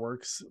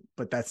fireworks,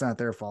 but that's not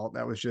their fault.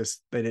 That was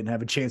just they didn't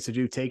have a chance to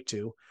do take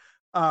 2.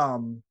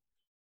 And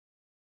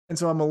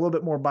so I'm a little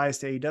bit more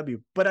biased to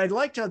AEW, but I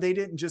liked how they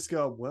didn't just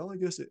go, well, I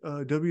guess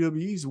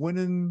WWE's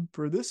winning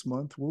for this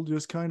month. We'll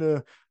just kind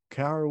of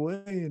cower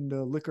away and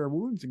lick our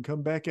wounds and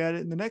come back at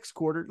it in the next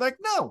quarter. Like,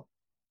 no,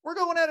 we're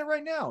going at it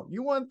right now.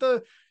 You want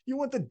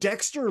the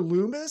Dexter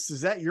Loomis?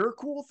 Is that your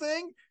cool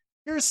thing?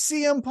 Here's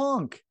CM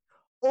Punk.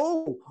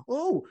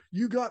 Oh,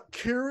 you got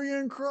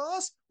Karrion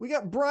Kross? We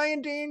got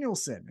Bryan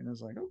Danielson. And I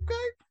was like, okay.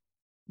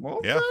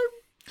 Yeah.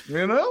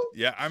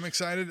 Yeah, I'm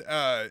excited.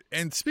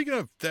 And speaking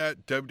of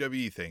that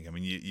WWE thing, I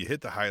mean, you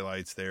hit the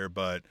highlights there,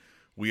 but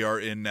we are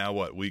in now,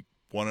 week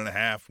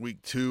 1.5,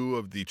 week 2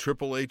 of the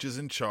Triple H is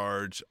in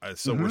charge.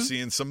 So we're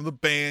seeing some of the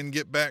band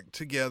get back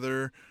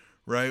together,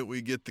 right?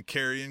 We get the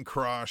Karrion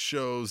Kross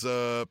shows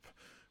up.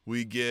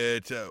 We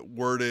get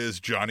word is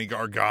Johnny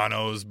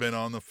Gargano's been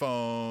on the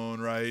phone,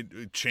 right?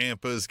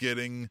 Ciampa's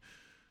getting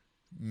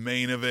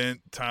main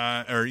event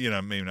time, or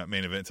maybe not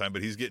main event time,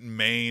 but he's getting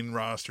main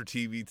roster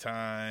TV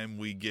time.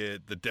 We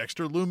get the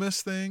Dexter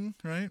Lumis thing,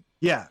 right?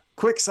 Yeah.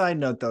 Quick side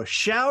note though,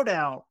 shout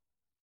out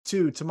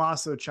to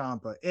Tommaso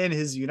Ciampa in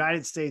his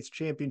United States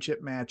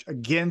Championship match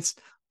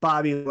against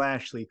Bobby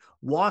Lashley,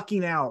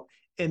 walking out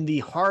in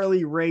the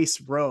Harley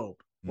Race robe.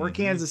 We're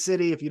Kansas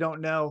City. If you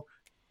don't know,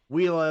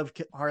 we love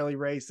Harley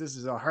Race. This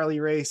is a Harley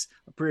Race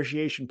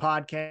appreciation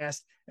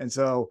podcast. And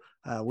so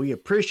we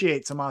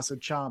appreciate Tommaso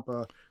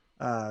Ciampa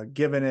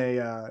giving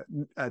a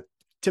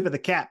tip of the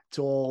cap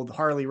to old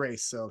Harley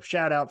Race. So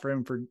shout out for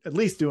him for at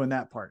least doing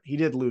that part. He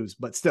did lose,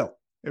 but still,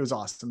 it was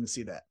awesome to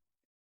see that.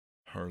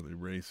 Harley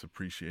Race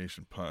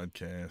Appreciation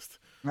Podcast.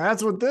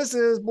 That's what this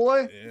is,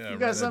 boy. Yeah, you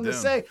got something to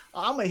say?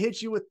 I'm going to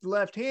hit you with the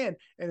left hand.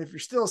 And if you're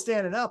still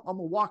standing up, I'm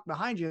going to walk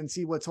behind you and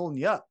see what's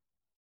holding you up.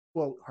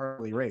 Quote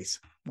Harley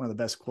Race. One of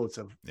the best quotes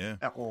of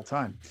all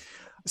time.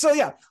 So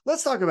yeah,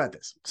 let's talk about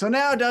this. So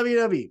now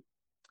WWE.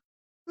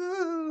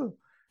 Karrion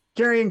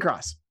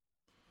Kross.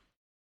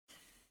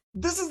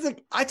 This is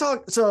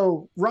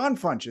so Ron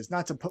Funches,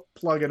 not to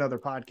plug another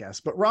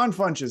podcast, but Ron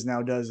Funches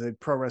now does a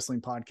pro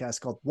wrestling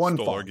podcast called One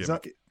Fall.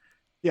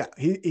 Yeah,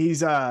 he's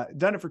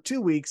done it for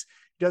 2 weeks.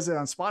 Does it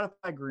on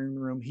Spotify Green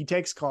Room. He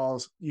takes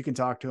calls. You can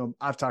talk to him.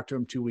 I've talked to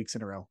him 2 weeks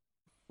in a row.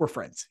 We're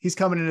friends. He's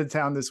coming into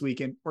town this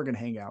weekend. We're going to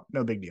hang out.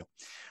 No big deal.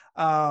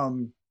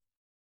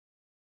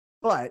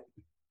 But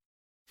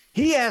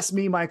he asked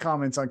me my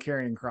comments on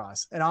Karrion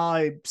Kross, and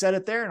I said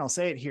it there and I'll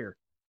say it here.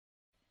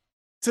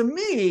 To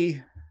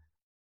me,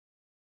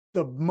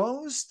 the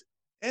most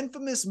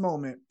infamous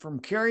moment from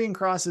Karrion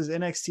Kross's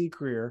NXT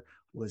career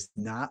was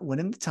not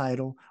winning the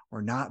title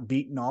or not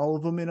beating all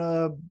of them in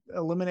a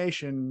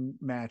elimination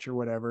match or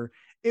whatever.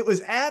 It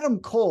was Adam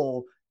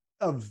Cole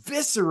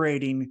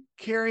eviscerating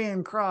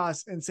Karrion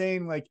Kross and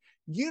saying, like,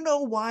 you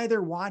know why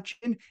they're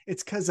watching?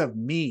 It's because of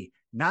me,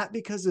 not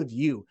because of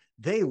you.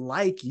 They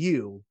like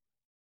you.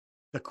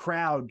 The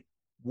crowd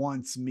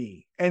wants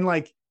me. And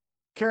like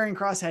Karrion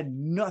Kross had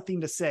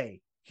nothing to say.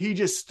 He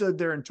just stood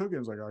there and took it. He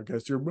was like, I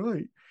guess you're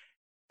right.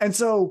 And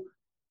so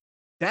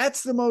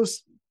that's the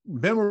most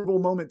memorable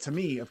moment to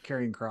me of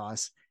Karrion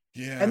Kross.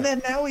 Yeah. And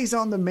then now he's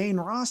on the main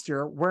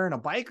roster wearing a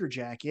biker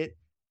jacket.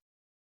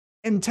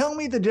 And tell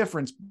me the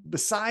difference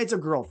besides a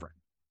girlfriend.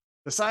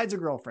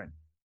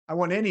 I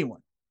want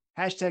anyone.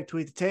 Hashtag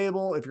tweet the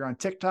table. If you're on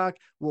TikTok,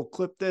 we'll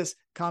clip this,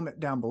 comment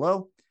down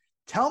below.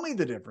 Tell me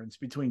the difference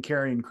between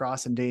Karrion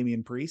Kross and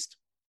Damian Priest.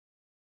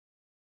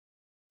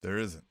 There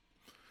isn't.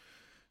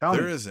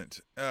 There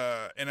isn't.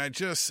 And I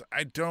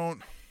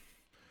don't.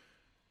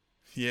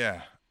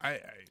 Yeah. I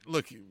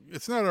look,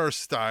 it's not our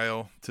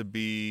style to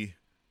be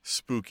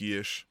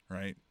spooky-ish,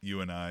 right? You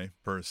and I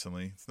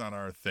personally, it's not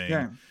our thing.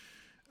 Yeah.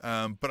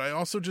 But I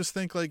also just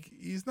think like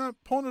he's not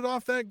pulling it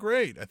off that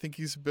great. I think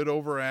he's a bit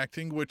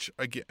overacting, which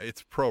again,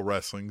 it's pro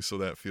wrestling, so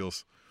that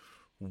feels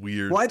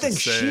weird. Well, I think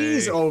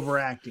she's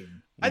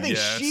overacting.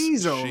 She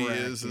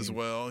is as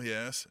well.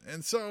 Yes.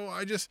 And so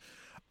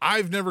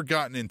I've never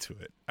gotten into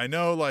it. I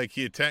know like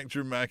he attacked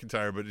Drew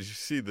McIntyre, but did you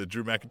see the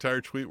Drew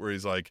McIntyre tweet where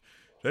he's like,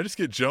 did I just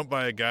get jumped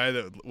by a guy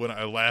that when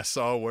I last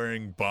saw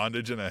wearing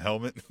bondage and a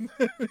helmet?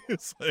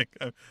 It's like,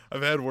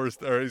 I've had worse,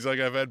 or he's like,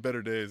 I've had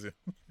better days.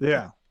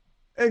 Yeah,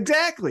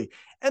 exactly.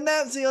 And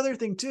that's the other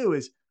thing too,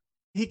 is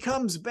he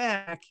comes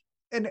back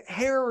and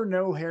hair or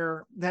no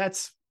hair,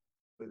 that's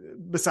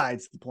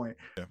besides the point.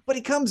 Yeah. But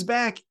he comes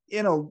back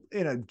in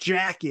a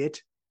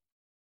jacket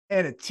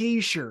and a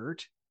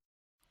t-shirt.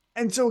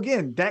 And so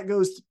again,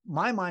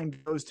 my mind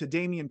goes to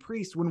Damian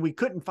Priest when we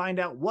couldn't find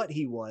out what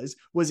he was.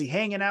 Was he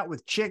hanging out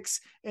with chicks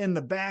in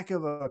the back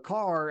of a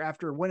car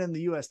after winning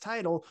the US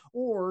title?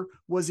 Or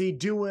was he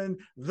doing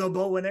the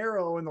bow and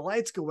arrow and the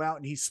lights go out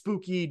and he's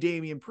spooky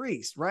Damian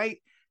Priest, right?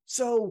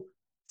 So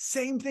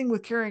same thing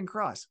with Karrion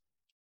Kross.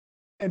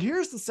 And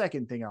here's the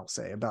second thing I'll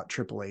say about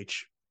Triple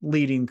H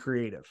leading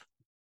creative.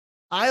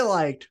 I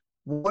liked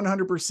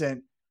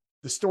 100%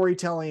 the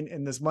storytelling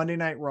in this Monday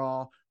Night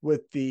Raw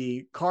with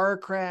the car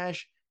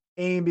crash,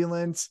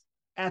 ambulance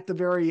at the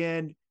very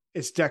end.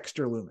 It's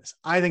Dexter Lumis.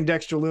 I think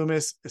Dexter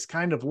Lumis is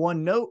kind of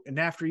one note. And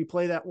after you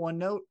play that one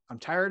note, I'm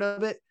tired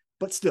of it.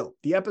 But still,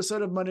 the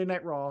episode of Monday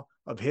Night Raw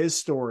of his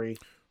story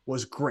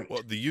was great.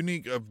 Well, the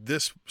unique of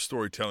this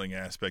storytelling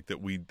aspect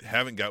that we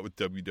haven't got with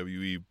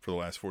WWE for the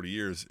last 40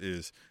 years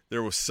is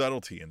there was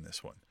subtlety in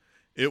this one.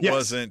 It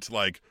wasn't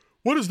like,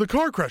 what is the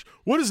car crash?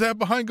 What is that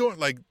behind going?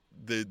 Like,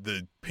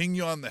 the ping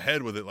you on the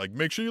head with it, like,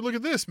 make sure you look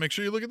at this, make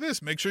sure you look at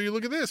this, make sure you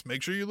look at this,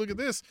 make sure you look at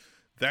this.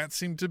 That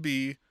seemed to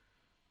be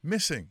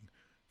missing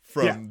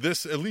from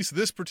this, at least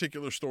this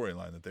particular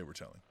storyline that they were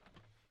telling.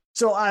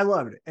 So I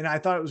loved it, and I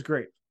thought it was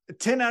great. A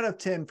 10 out of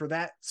 10 for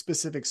that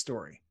specific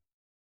story.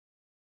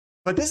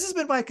 But this has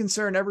been my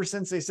concern ever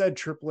since they said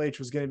Triple H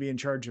was going to be in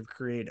charge of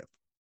creative.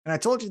 And I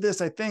told you this,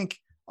 I think,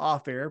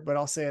 off air, but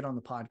I'll say it on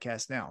the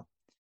podcast now.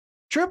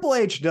 Triple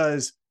H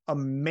does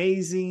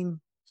amazing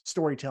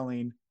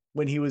storytelling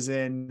when he was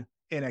in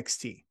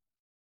NXT.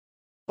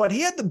 But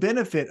he had the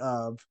benefit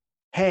of,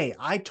 hey,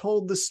 I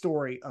told the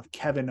story of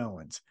Kevin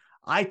Owens.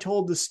 I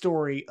told the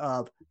story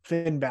of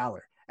Finn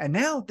Balor. And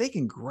now they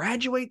can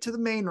graduate to the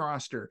main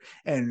roster.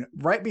 And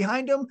right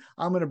behind him,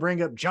 I'm going to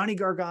bring up Johnny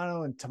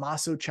Gargano and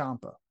Tommaso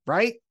Ciampa,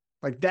 right?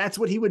 Like that's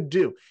what he would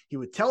do. He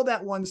would tell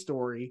that one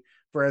story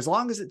for as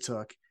long as it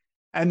took,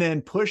 and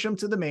then push them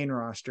to the main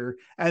roster,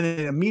 and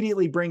then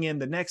immediately bring in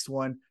the next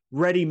one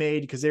ready-made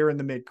because they were in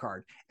the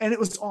mid-card. And it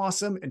was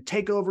awesome, and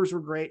takeovers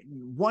were great.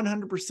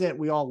 100%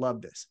 we all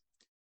love this.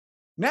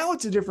 Now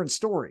it's a different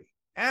story.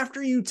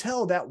 After you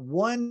tell that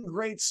one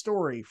great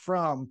story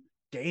from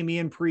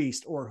Damian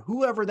Priest or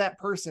whoever that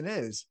person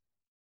is,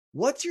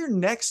 what's your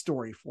next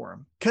story for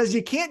him? Because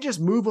you can't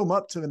just move them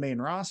up to the main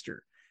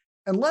roster.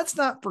 And let's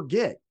not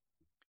forget,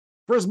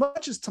 for as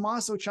much as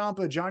Tommaso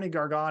Ciampa, Johnny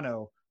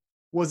Gargano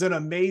was an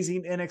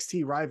amazing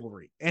NXT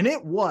rivalry, and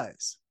it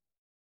was,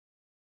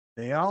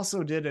 they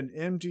also did an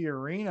empty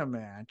arena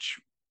match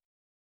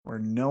where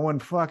no one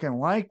fucking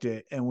liked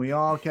it. And we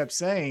all kept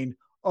saying,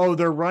 oh,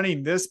 they're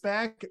running this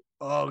back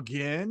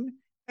again.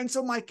 And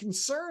so my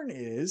concern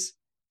is,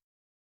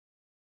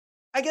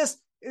 I guess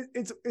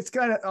it's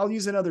kind of, I'll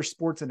use another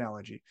sports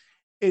analogy.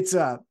 It's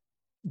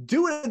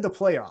do it in the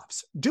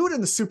playoffs, do it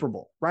in the Super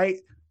Bowl, right?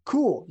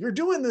 Cool. You're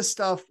doing this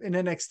stuff in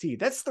NXT.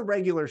 That's the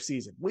regular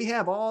season. We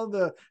have all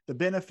the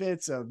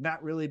benefits of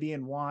not really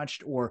being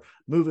watched or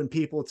moving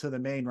people to the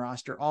main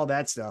roster, all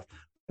that stuff.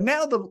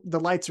 Now the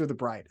lights are the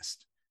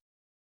brightest.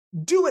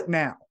 Do it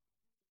now.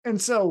 And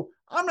so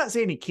I'm not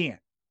saying he can't.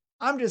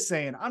 I'm just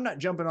saying I'm not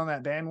jumping on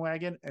that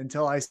bandwagon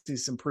until I see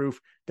some proof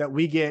that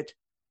we get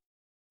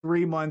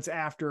 3 months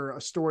after a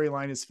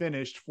storyline is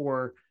finished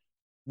for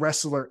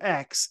wrestler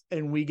X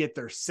and we get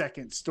their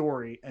second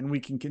story and we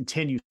can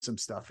continue some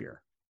stuff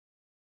here.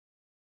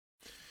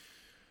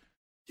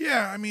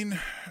 Yeah, I mean,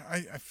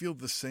 I feel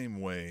the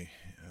same way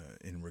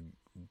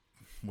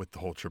with the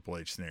whole Triple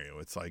H scenario.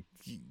 It's like,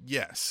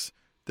 yes,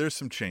 there's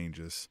some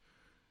changes,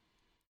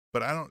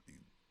 but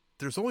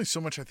there's only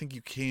so much I think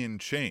you can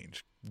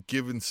change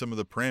given some of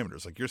the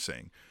parameters. Like you're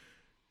saying,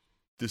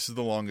 this is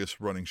the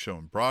longest running show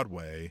in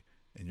Broadway,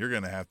 and you're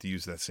going to have to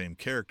use that same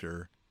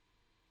character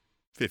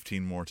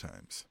 15 more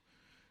times.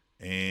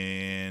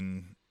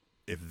 And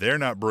if they're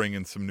not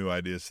bringing some new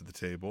ideas to the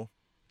table,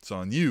 it's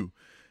on you.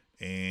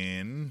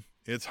 And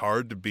it's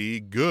hard to be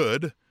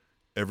good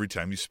every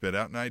time you spit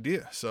out an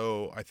idea.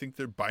 So I think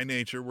that by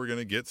nature, we're going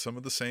to get some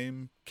of the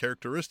same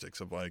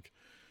characteristics of like,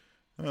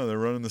 oh, they're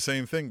running the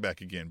same thing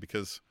back again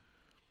because,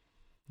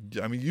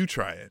 I mean, you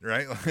try it,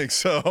 right? Like,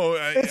 so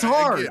it's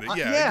hard. I get it.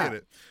 Yeah, I get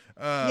it.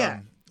 Yeah.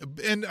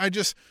 And I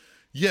just,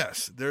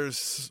 yes,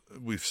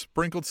 we've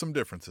sprinkled some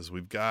differences.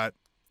 We've got,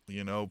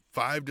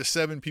 5 to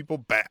 7 people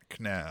back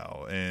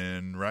now,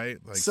 and right,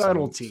 like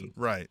subtlety,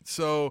 right?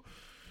 So,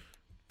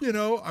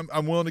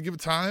 I'm willing to give it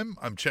time.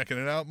 I'm checking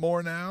it out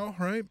more now,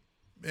 right?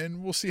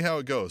 And we'll see how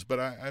it goes. But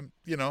I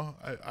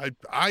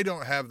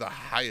don't have the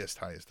highest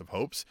of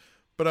hopes,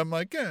 but I'm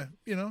like,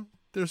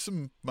 there's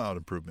some mild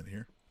improvement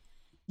here.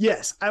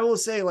 Yes, I will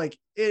say, like,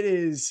 it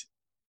is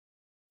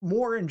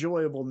more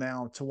enjoyable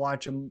now to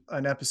watch an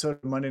episode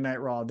of Monday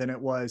Night Raw than it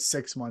was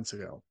 6 months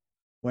ago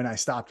when I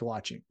stopped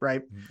watching,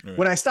 right?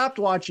 When I stopped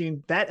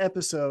watching that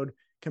episode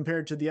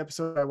compared to the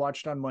episode I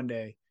watched on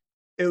Monday,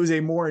 it was a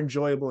more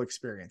enjoyable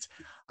experience.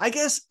 I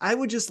guess I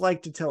would just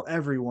like to tell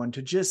everyone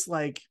to just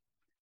like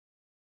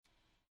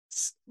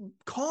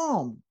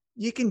calm.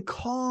 You can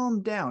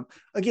calm down.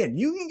 Again,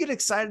 you can get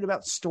excited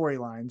about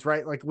storylines,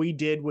 right? Like we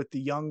did with the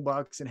Young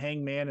Bucks and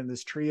Hangman and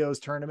this trios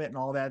tournament and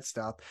all that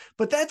stuff.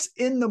 But that's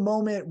in the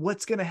moment.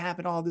 What's going to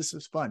happen? All this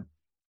is fun.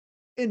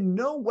 In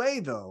no way,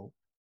 though,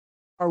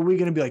 are we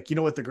going to be like, you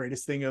know what the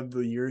greatest thing of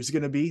the year is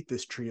going to be?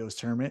 This trios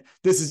tournament.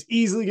 This is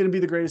easily going to be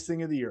the greatest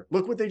thing of the year.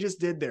 Look what they just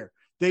did there.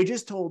 They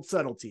just told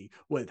subtlety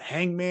with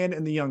Hangman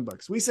and the Young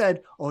Bucks. We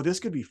said, oh, this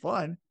could be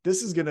fun.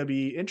 This is going to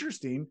be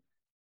interesting.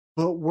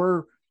 But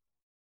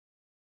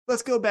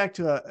let's go back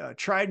to a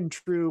tried and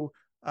true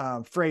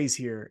phrase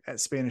here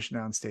at Spanish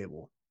Announce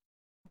Table.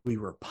 We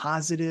were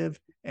positive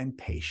and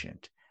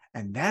patient.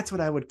 And that's what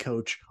I would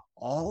coach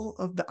all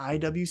of the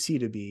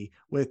IWC to be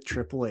with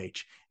Triple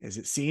H. As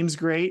it seems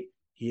great,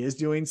 he is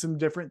doing some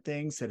different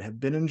things that have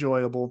been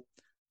enjoyable.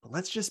 But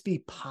let's just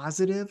be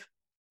positive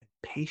and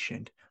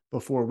patient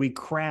before we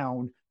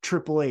crown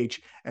Triple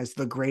H as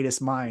the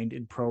greatest mind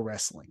in pro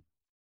wrestling.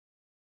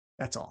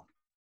 That's all.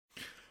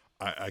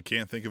 I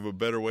can't think of a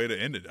better way to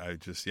end it.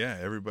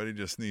 Everybody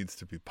just needs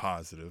to be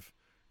positive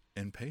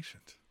and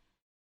patient.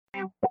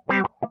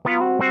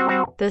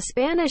 The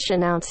Spanish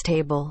Announce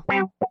Table.